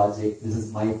this project. This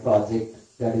is my project.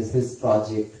 That is his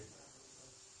project.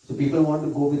 So people want to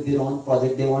go with their own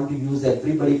project. They want to use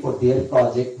everybody for their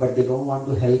project, but they don't want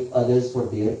to help others for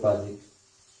their project.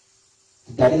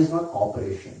 That is not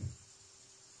cooperation.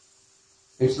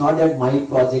 It's not that my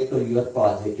project or your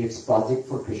project. It's project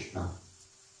for Krishna.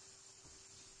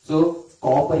 So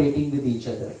cooperating with each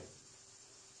other.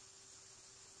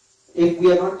 if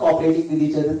we are not cooperating with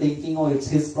each other, thinking, oh, it's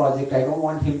his project, I don't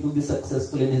want him to be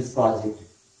successful in his project.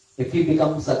 If he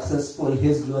becomes successful,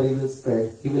 his glory will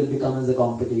spread. He will become as a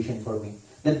competition for me.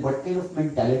 Then what kind of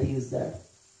mentality is that?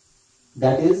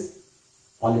 That is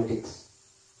politics.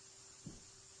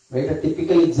 Right? A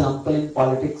typical example in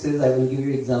politics is, I will give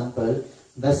you example,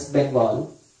 West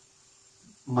Bengal.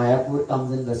 Mayapur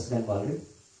comes in West Bengal, right?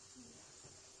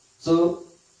 So,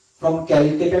 from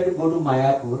Calcutta to go to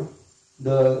Mayapur,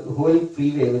 the whole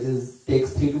freeway, which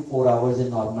takes 3 to 4 hours in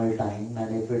normal time,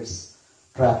 and if it's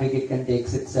traffic, it can take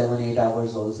 6, 7, 8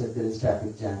 hours also if there is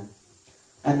traffic jam.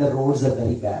 And the roads are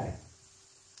very bad.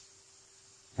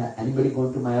 Anybody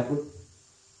gone to Mayapur?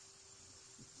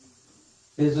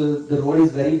 So the road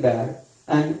is very bad,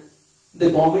 and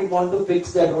the government want to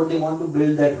fix that road, they want to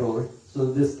build that road.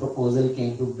 So this proposal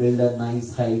came to build a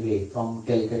nice highway from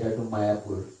Calcutta to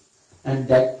Mayapur. And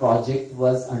that project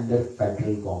was under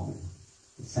federal government,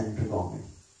 central government.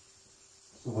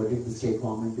 So what did the state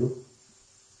government do?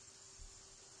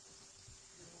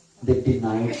 They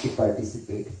denied to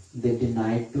participate. They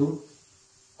denied to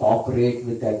cooperate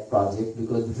with that project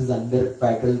because this is under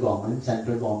federal government,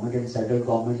 central government, and central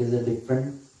government is a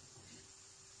different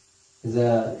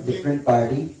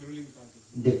party,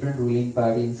 different ruling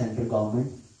party in central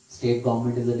government. State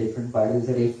government is a different party. They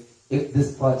said if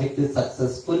this project is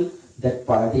successful, that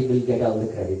party will get all the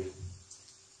credit.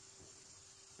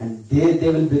 And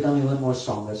they will become even more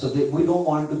stronger. So we don't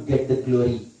want to get the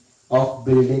glory of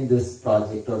building this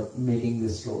project or making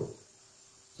this road.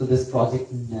 So this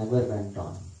project never went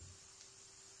on.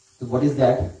 So what is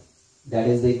that? That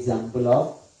is the example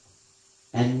of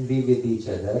envy with each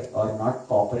other or not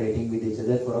cooperating with each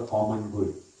other for a common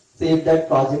good. So if that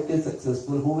project is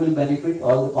successful, who will benefit?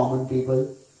 All the common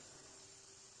people.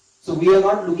 So we are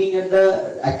not looking at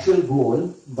the actual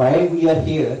goal, why we are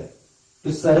here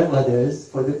to serve others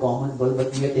for the common goal,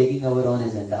 but we are taking our own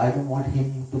agenda. I don't want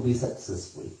him to be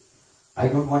successful. I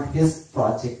don't want his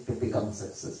project to become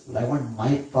successful. I want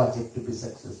my project to be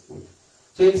successful.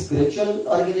 So in spiritual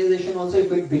organization also,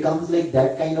 if it becomes like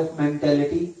that kind of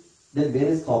mentality, then where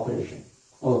is cooperation?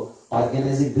 Oh,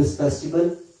 organizing this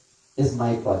festival is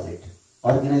my project.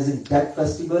 Organizing that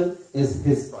festival is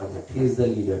his project. He is the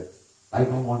leader. I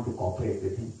don't want to cooperate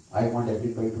with him. I want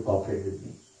everybody to cooperate with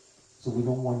me. So we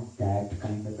don't want that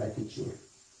kind of attitude.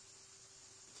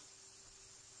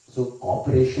 So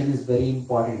cooperation is very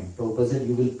important. Prabhupada said,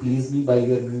 you will please me by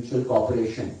your mutual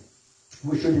cooperation.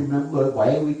 We should remember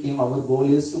why we came. Our goal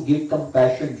is to give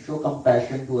compassion, show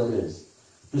compassion to others,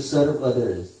 to serve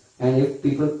others. And if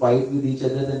people fight with each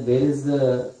other, then where is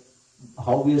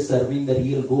how we are serving the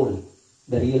real goal,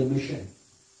 the real mission?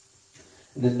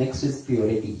 And the next is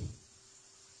purity.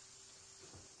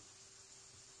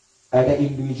 At an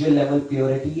individual level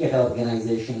purity, at an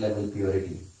organization level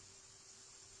purity.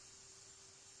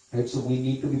 Right? So we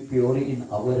need to be pure in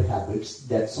our habits.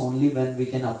 That's only when we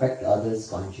can affect others'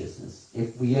 consciousness.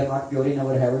 If we are not pure in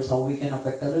our habits, how we can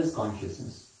affect others'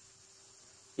 consciousness?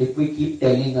 If we keep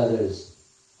telling others,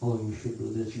 oh, you should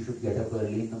do this, you should get up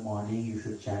early in the morning, you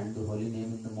should chant the holy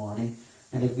name in the morning.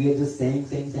 And if we are just saying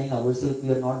ourselves,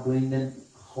 we are not doing, then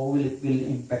how will it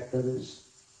impact others?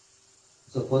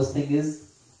 So first thing is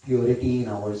purity in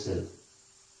ourselves.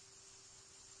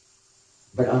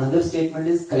 But another statement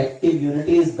is collective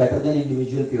unity is better than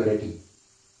individual purity.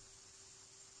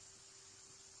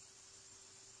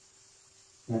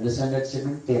 You understand that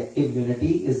statement? Collective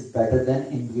unity is better than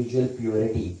individual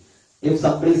purity. If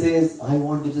somebody says, I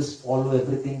want to just follow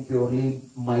everything purely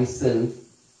myself,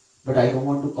 but I don't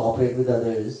want to cooperate with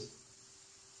others,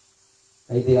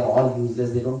 right? They are all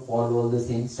useless, they don't follow all the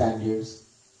same standards.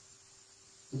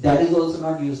 That is also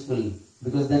not useful,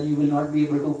 because then you will not be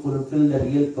able to fulfill the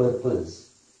real purpose,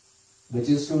 which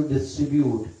is to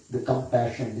distribute the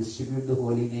compassion, distribute the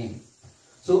holy name.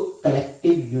 So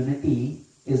collective unity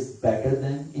is better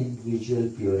than individual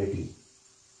purity.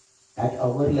 At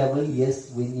our level,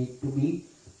 yes, we need to be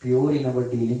pure in our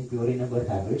dealing, pure in our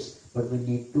habits, but we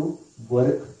need to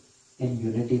work in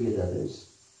unity with others.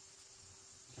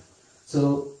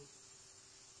 So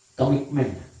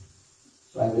commitment.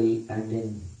 So I will end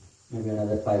in maybe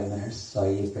another 5 minutes.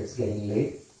 Sorry if it's getting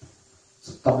late.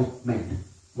 So commitment.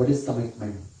 What is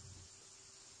commitment?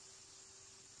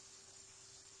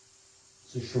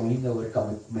 So showing our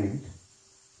commitment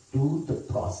to the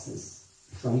process,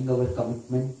 showing our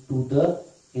commitment to the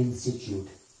institute,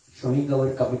 showing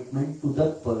our commitment to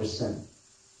the person.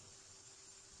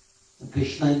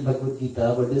 Krishna in Bhagavad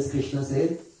Gita, what does Krishna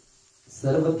say?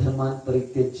 Sarva dharman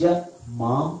parityajya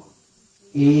mam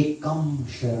ekam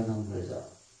sharanam vraja.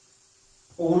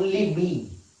 Only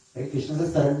me. Right? Krishna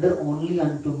says, surrender only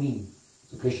unto me.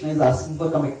 So Krishna is asking for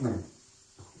commitment.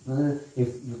 If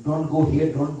you don't go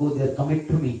here, don't go there, commit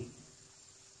to me.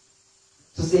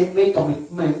 So same way,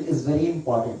 commitment is very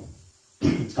important.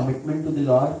 Commitment to the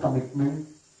Lord, commitment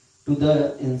to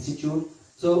the institute.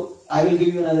 So I will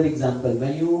give you another example.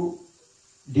 When you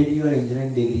did your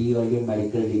engineering degree or your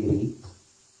medical degree,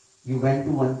 you went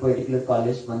to one particular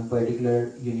college, one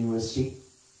particular university,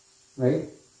 right?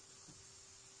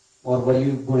 Or were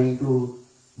you going to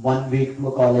 1 week to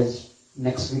a college,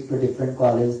 next week to a different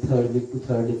college, third week to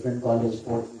third different college,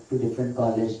 fourth week to different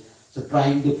college? So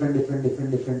trying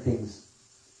different things.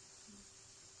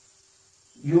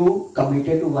 You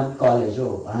committed to one college.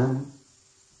 Oh, I am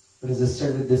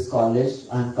registered with this college.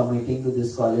 I am committing to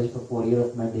this college for 4 years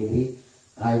of my degree.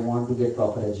 I want to get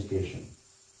proper education.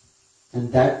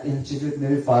 And that institute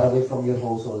may be far away from your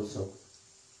house also.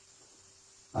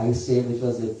 I stayed, which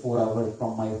was like 4 hours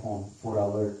from my home,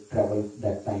 4-hour travel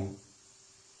that time.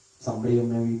 Somebody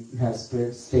may have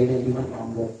stayed even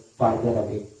longer, farther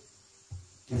away.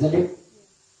 Isn't it?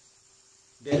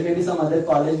 There may be some other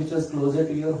college which was closer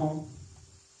to your home.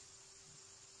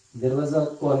 There was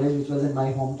a college which was in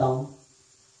my hometown,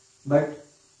 but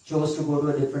chose to go to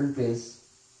a different place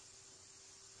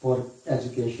for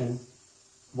education.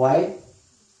 Why?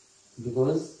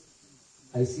 Because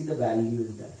I see the value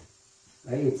in that.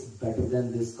 Right? It's better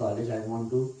than this college. I want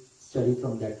to study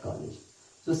from that college.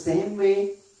 So same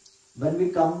way, when we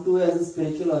come to as a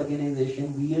spiritual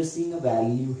organization, we are seeing a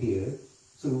value here.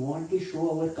 So we want to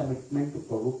show our commitment to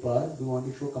Prabhupada. We want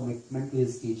to show commitment to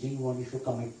his teaching. We want to show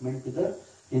commitment to the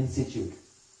institute.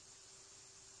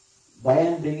 Why I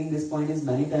am bringing this point is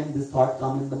many times this thought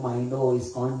comes in the mind, oh,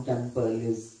 ISKCON temple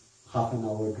is half an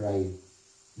hour drive.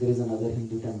 There is another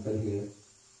Hindu temple here,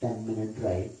 10-minute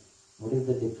drive. What is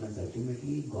the difference?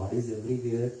 Ultimately, God is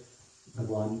everywhere.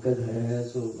 Bhagwan ka ghar hai,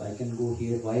 so I can go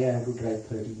here. Why I have to drive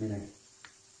 30 minutes?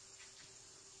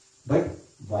 But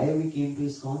why we came to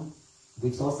ISKCON?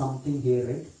 We saw something here,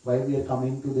 right? Why we are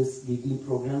coming to this weekly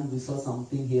program? We saw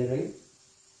something here, right?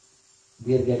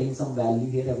 We are getting some value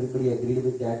here. Everybody agreed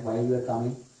with that. Why we are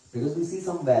coming? Because we see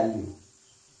some value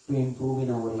to improve in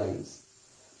our lives.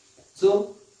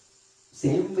 So,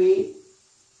 same way,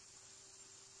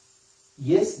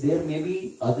 yes, there may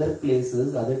be other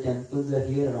places, other temples are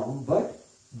here around, but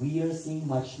we are seeing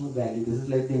much more value. This is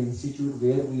like the institute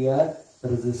where we are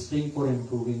resisting for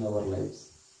improving our lives.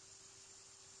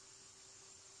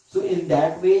 So in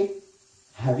that way,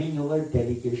 having our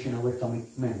dedication, our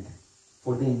commitment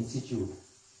for the institute,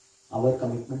 our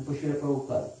commitment for Srila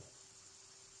Prabhupada.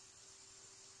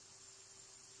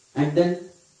 And then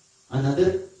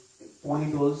another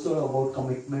point also about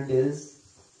commitment is,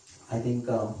 I think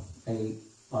I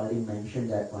already mentioned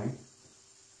that point.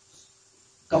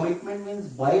 Commitment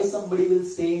means why somebody will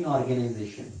stay in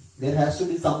organization. There has to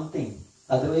be something.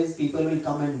 Otherwise people will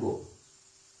come and go.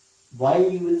 Why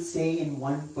you will stay in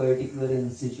one particular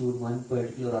institute, one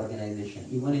particular organization,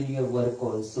 even in your work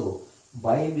also.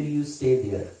 Why will you stay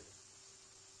there?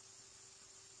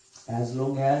 As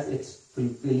long as it's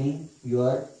fulfilling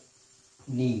your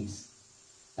needs.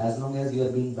 As long as you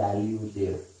are being valued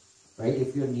there. Right?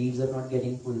 If your needs are not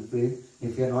getting fulfilled,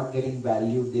 if you are not getting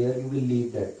valued there, you will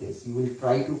leave that place. You will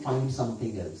try to find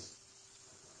something else.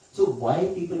 So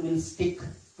why people will stick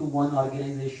to one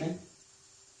organization?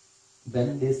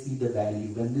 When they see the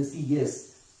value, when they see,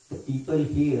 yes, the people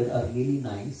here are really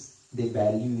nice, they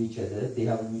value each other, they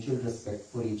have mutual respect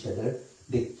for each other,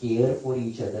 they care for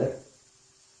each other,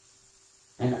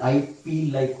 and I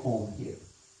feel like home here.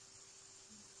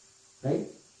 Right?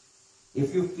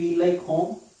 If you feel like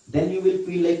home, then you will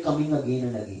feel like coming again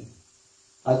and again.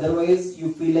 Otherwise,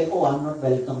 you feel like, oh, I'm not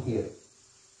welcome here.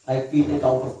 I feel like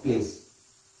out of place.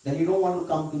 Then you don't want to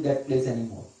come to that place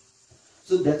anymore.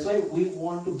 So that's why we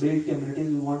want to build communities.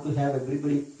 We want to have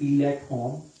everybody feel at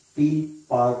home, feel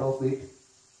part of it,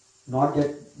 not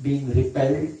that being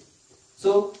repelled.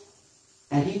 So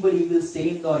anybody will stay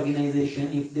in the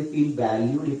organization if they feel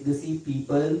valued, if they see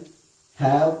people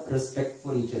have respect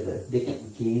for each other. They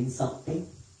can gain something.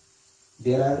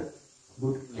 There are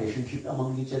good relationships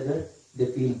among each other. They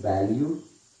feel valued.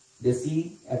 They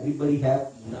see everybody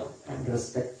have love and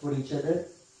respect for each other.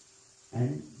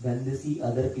 And when they see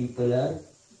other people are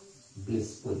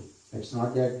blissful. It's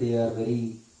not that they are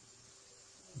very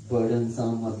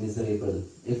burdensome or miserable.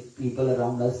 If people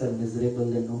around us are miserable,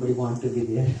 then nobody wants to be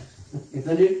there.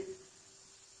 Isn't it?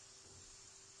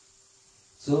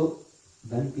 So,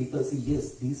 when people see,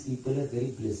 yes, these people are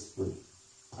very blissful,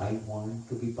 I want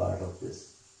to be part of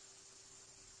this.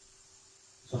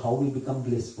 So how we become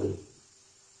blissful?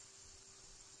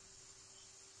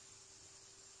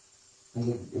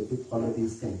 Again, if we follow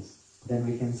these things. then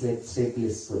we can stay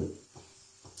blissful.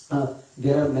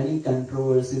 There are many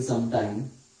controversies sometimes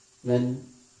when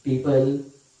people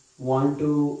want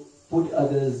to put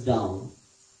others down.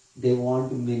 They want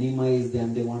to minimize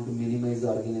them, they want to minimize the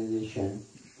organization.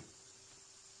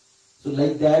 So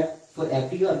like that, for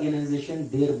every organization,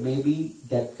 there may be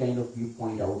that kind of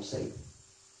viewpoint outside.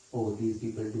 Oh, these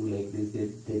people do like this,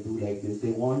 they do like this.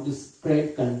 They want to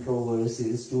spread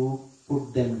controversies to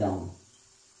put them down.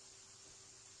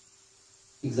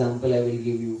 Example I will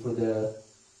give you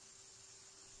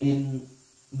in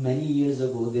many years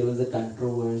ago, there was a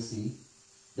controversy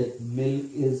that milk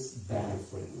is bad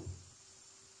for you.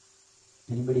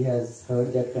 Anybody has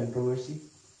heard that controversy?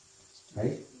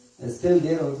 Right? Still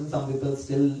there also some people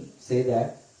still say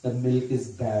that the milk is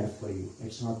bad for you.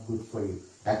 It's not good for you.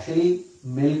 Actually,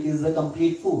 milk is the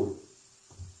complete food.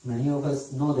 Many of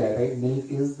us know that, right? Milk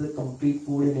is the complete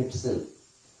food in itself.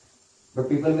 But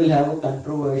people will have a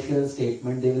controversial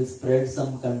statement. They will spread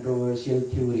some controversial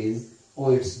theories.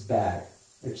 Oh, it's bad.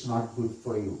 It's not good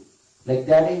for you. Like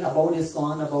that in about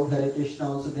ISKCON, about Hare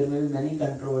Krishna also, there may be many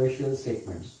controversial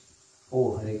statements.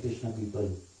 Oh, Hare Krishna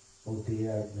people, oh, they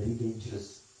are very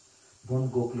dangerous. Don't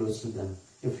go close to them.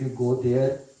 If you go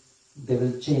there, they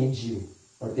will change you,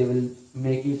 or they will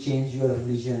make you change your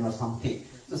religion or something.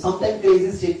 So sometimes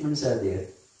crazy statements are there.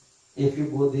 If you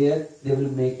go there, they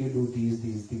will make you do these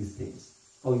things.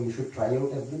 Oh, you should try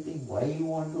out everything. Why you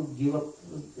want to give up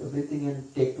everything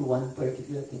and take to one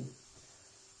particular thing?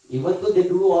 Even though they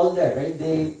do all that, right?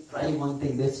 They try one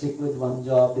thing, they stick with one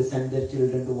job, they send their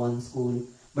children to one school.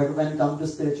 But when it comes to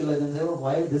spiritualism, they say, oh,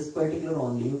 why this particular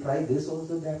only? You try this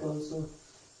also, that also.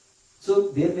 So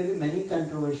there may be many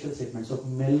controversial statements. So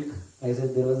milk, I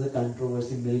said there was a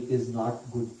controversy, milk is not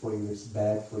good for you, it's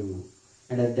bad for you.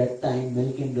 And at that time,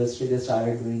 milk industry, they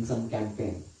started doing some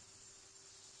campaign.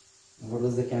 What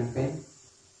was the campaign?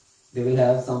 They will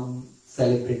have some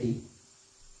celebrity,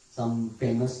 some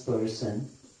famous person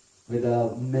with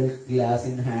a milk glass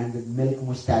in hand with milk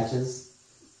mustaches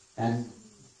and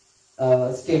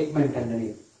a statement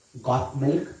underneath. Got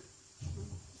milk?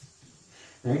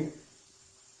 Right?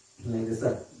 Like this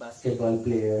a basketball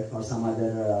player or some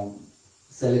other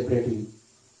celebrity,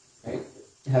 right?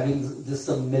 Having just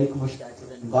some milk mustaches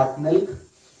and got milk.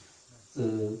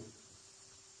 So,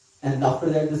 and after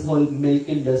that, this whole milk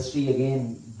industry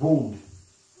again boomed.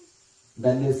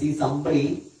 Then they see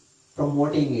somebody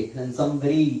promoting it, and some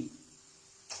very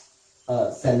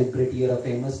celebrity or a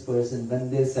famous person, when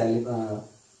they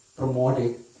promote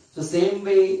it. So same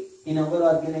way in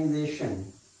our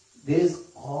organization, there is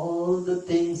all the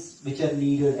things which are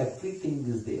needed, everything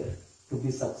is there to be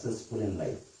successful in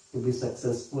life, to be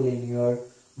successful in your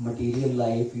material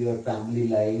life, your family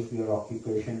life, your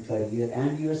occupation, career,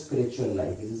 and your spiritual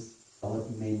life. It is our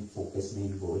main focus,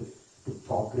 main goal, to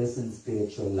progress in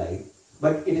spiritual life.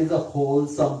 But it is a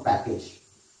wholesome package.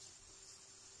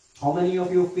 How many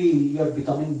of you feel you are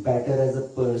becoming better as a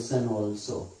person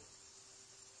also?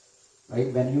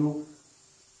 Right? When you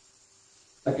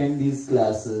attend these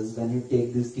classes, when you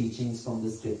take these teachings from the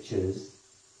scriptures,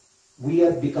 we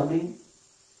are becoming,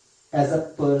 as a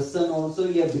person also,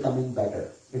 we are becoming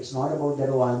better. It's not about that,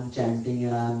 oh, I'm chanting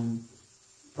and I'm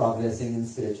progressing in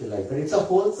spiritual life, but it's a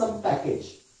wholesome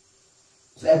package.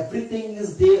 So everything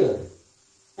is there.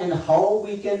 And how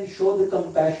we can show the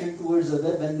compassion towards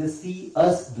others when they see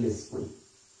us blissful,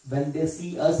 when they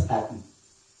see us happy.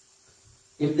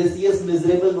 If they see us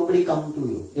miserable, nobody come to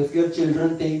you. If your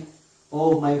children think,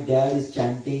 oh, my dad is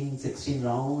chanting 16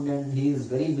 round and he is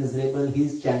very miserable, he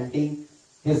is chanting,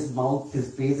 his mouth,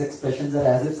 his face expressions are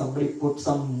as if somebody put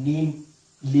some neem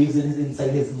leaves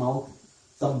inside his mouth,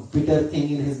 some bitter thing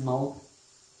in his mouth,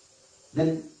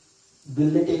 then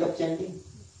will they take up chanting?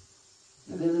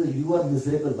 You are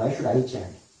miserable, why should I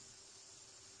chant?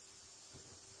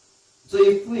 So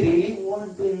if we really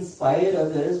want to inspire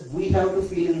others, we have to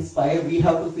feel inspired, we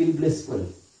have to feel blissful.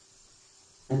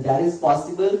 And that is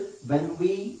possible when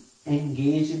we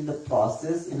engage in the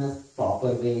process in a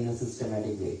proper way, in a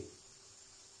systematic way.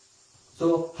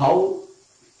 So how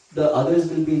the others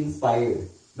will be inspired?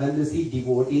 When they see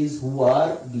devotees who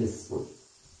are blissful.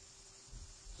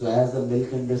 So as the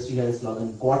milk industry has a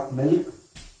slogan, got milk,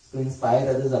 to inspire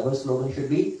others, our slogan should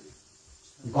be,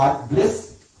 got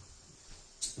bliss.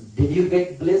 Did you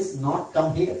get bliss? Not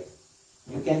come here.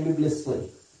 You can be blissful.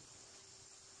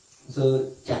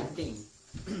 So chanting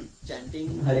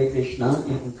Hare Krishna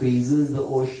increases the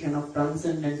ocean of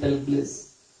transcendental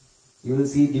bliss. You will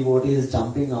see devotees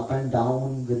jumping up and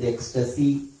down with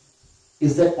ecstasy.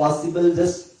 Is that possible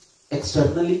just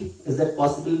externally? Is that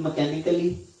possible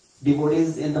mechanically?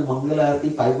 Devotees in the Mangal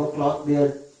Aarati, 5 o'clock, they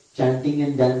are chanting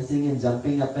and dancing and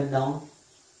jumping up and down.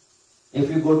 If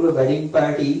you go to a wedding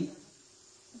party,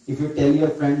 if you tell your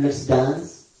friend, let's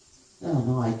dance,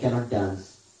 no, I cannot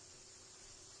dance.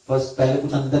 First, पहले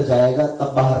कुछ अंदर जाएगा,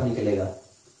 तब बाहर निकलेगा.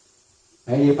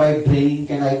 And if I drink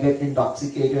and I get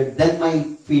intoxicated, then my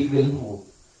feet will move.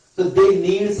 So they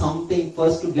need something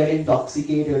first to get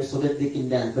intoxicated so that they can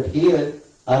dance. But here,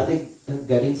 are they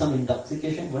getting some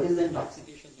intoxication? What is the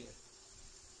intoxication here?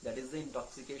 That is the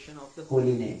intoxication of the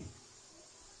holy name.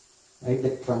 Right?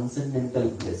 The transcendental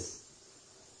bliss.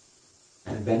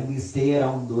 And when we stay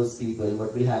around those people,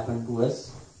 what will happen to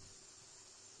us?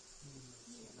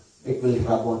 It will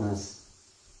rub on us.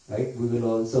 Right? We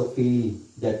will also feel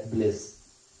that bliss.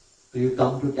 So you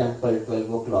come to temple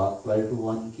 12 o'clock, 12 to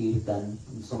 1 kirtan,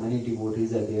 so many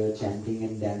devotees are there chanting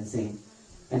and dancing,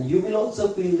 and you will also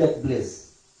feel that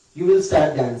bliss. You will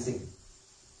start dancing.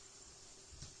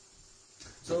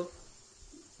 So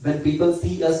when people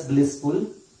see us blissful,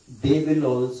 they will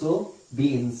also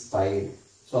be inspired.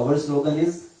 So our slogan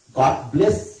is God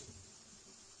bless,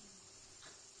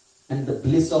 and the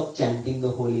bliss of chanting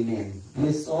the holy name,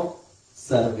 bliss of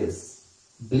service,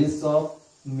 bliss of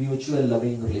mutual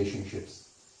loving relationships.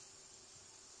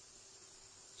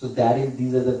 So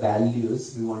these are the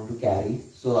values we want to carry.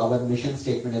 So our mission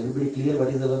statement, everybody clear what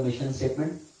is our mission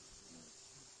statement?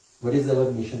 What is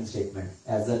our mission statement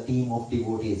as a team of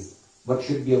devotees? What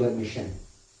should be our mission?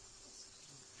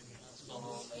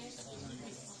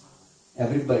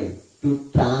 Everybody, to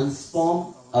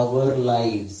transform our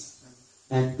lives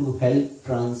and to help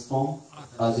transform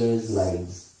others'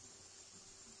 lives.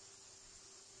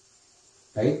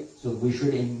 Right? So we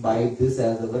should imbibe this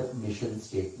as our mission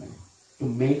statement. To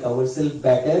make ourselves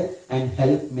better and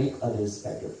help make others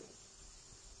better.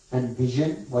 And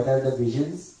vision, what are the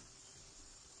visions?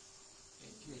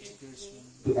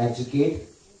 To educate,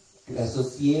 to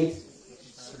associate,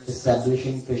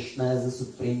 establishing Krishna as the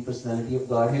Supreme Personality of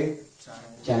Godhead,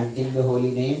 chanting the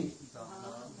holy name,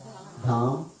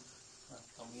 dham,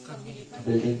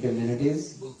 building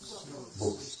communities,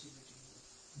 books,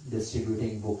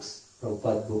 distributing books.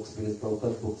 Prabhupada books, because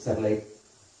Prabhupada books are like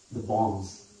the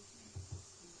bombs.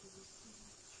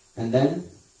 And then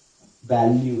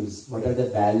values. What are the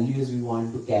values we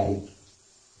want to carry?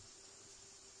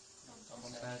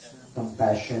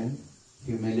 Compassion,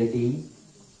 humility,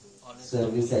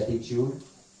 service attitude,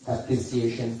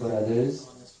 appreciation for others,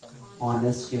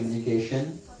 honest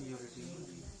communication,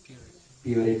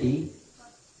 purity,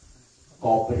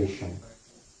 cooperation.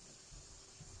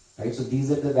 Right? So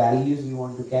these are the values we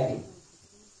want to carry.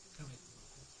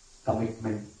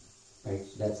 Commitment. Right?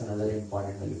 That's another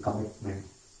important value. Commitment.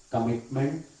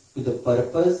 Commitment to the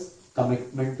purpose,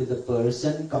 commitment to the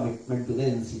person, commitment to the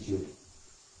institute.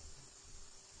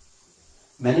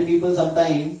 Many people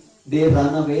sometimes, they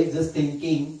run away just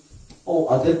thinking, oh,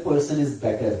 other person is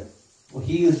better. Oh,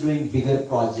 he is doing bigger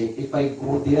project. If I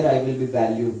go there, I will be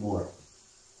valued more.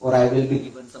 Or I will be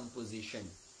given some position.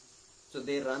 So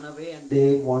they run away and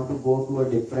they want to go to a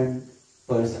different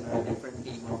person, a different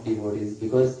team of devotees.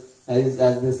 Because as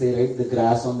they say, right, the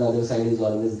grass on the other side is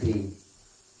always green.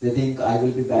 They think I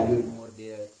will be valued more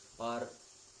there. Or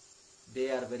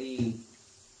they are very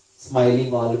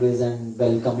smiling always and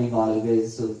welcoming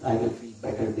always, so I will feel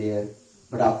better there.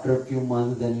 But after a few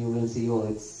months, then you will see, oh,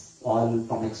 it's all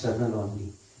from external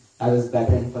only. I was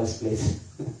better in first place.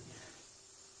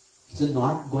 So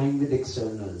not going with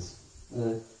externals.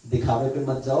 दिखावे पे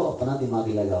मत जाओ, अपना दिमाग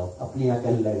लगाओ, अपनी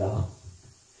अकल लगाओ.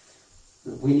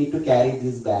 We need to carry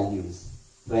these values.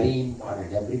 Very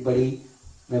important. Everybody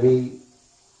maybe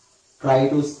try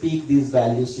to speak these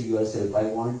values to yourself. I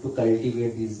want to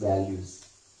cultivate these values.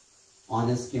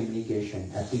 Honest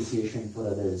communication, appreciation for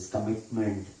others,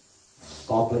 commitment,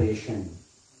 cooperation,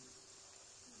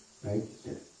 right?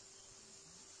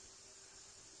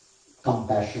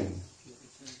 Compassion.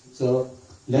 So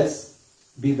let's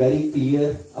be very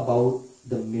clear about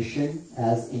the mission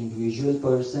as individual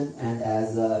person and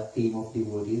as a team of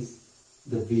devotees,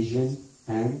 the vision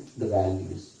and the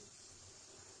values.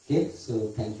 Okay,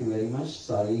 so thank you very much.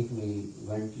 Sorry we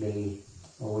went little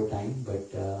over time, but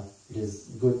it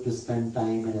is good to spend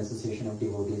time in association of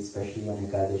devotees, especially on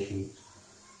Ekadashi.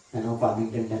 I know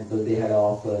Farmington Temple, they had an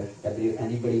offer.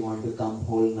 Anybody want to come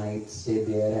whole night, stay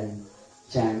there and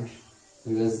chant.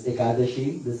 Because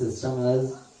Ekadashi, the system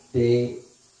is they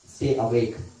stay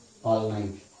awake all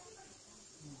night.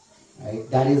 Right?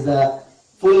 That is the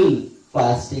full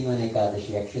fasting on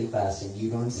Ekadashi, actual fasting.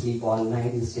 You don't sleep all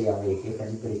night, you stay awake, if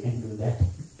anybody can do that.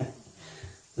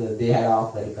 So they had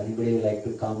offer, if anybody would like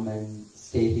to come and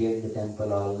stay here in the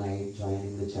temple all night, join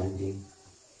in the chanting.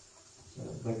 So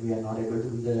but we are not able to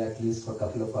do that at least for a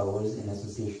couple of hours in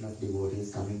association of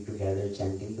devotees coming together,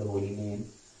 chanting the holy name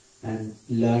and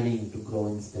learning to grow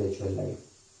in spiritual life.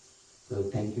 So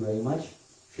thank you very much.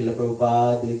 Srila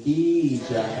Prabhupada ki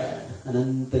jai.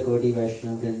 Ananta Koti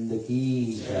Vaishnava Vrinda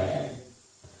ki jai.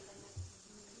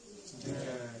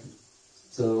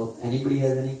 So anybody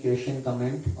has any question,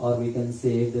 comment, or we can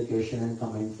save the question and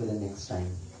comment for the next time.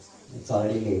 It's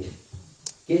already late.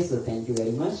 Okay, so thank you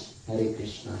very much. Hare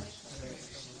Krishna.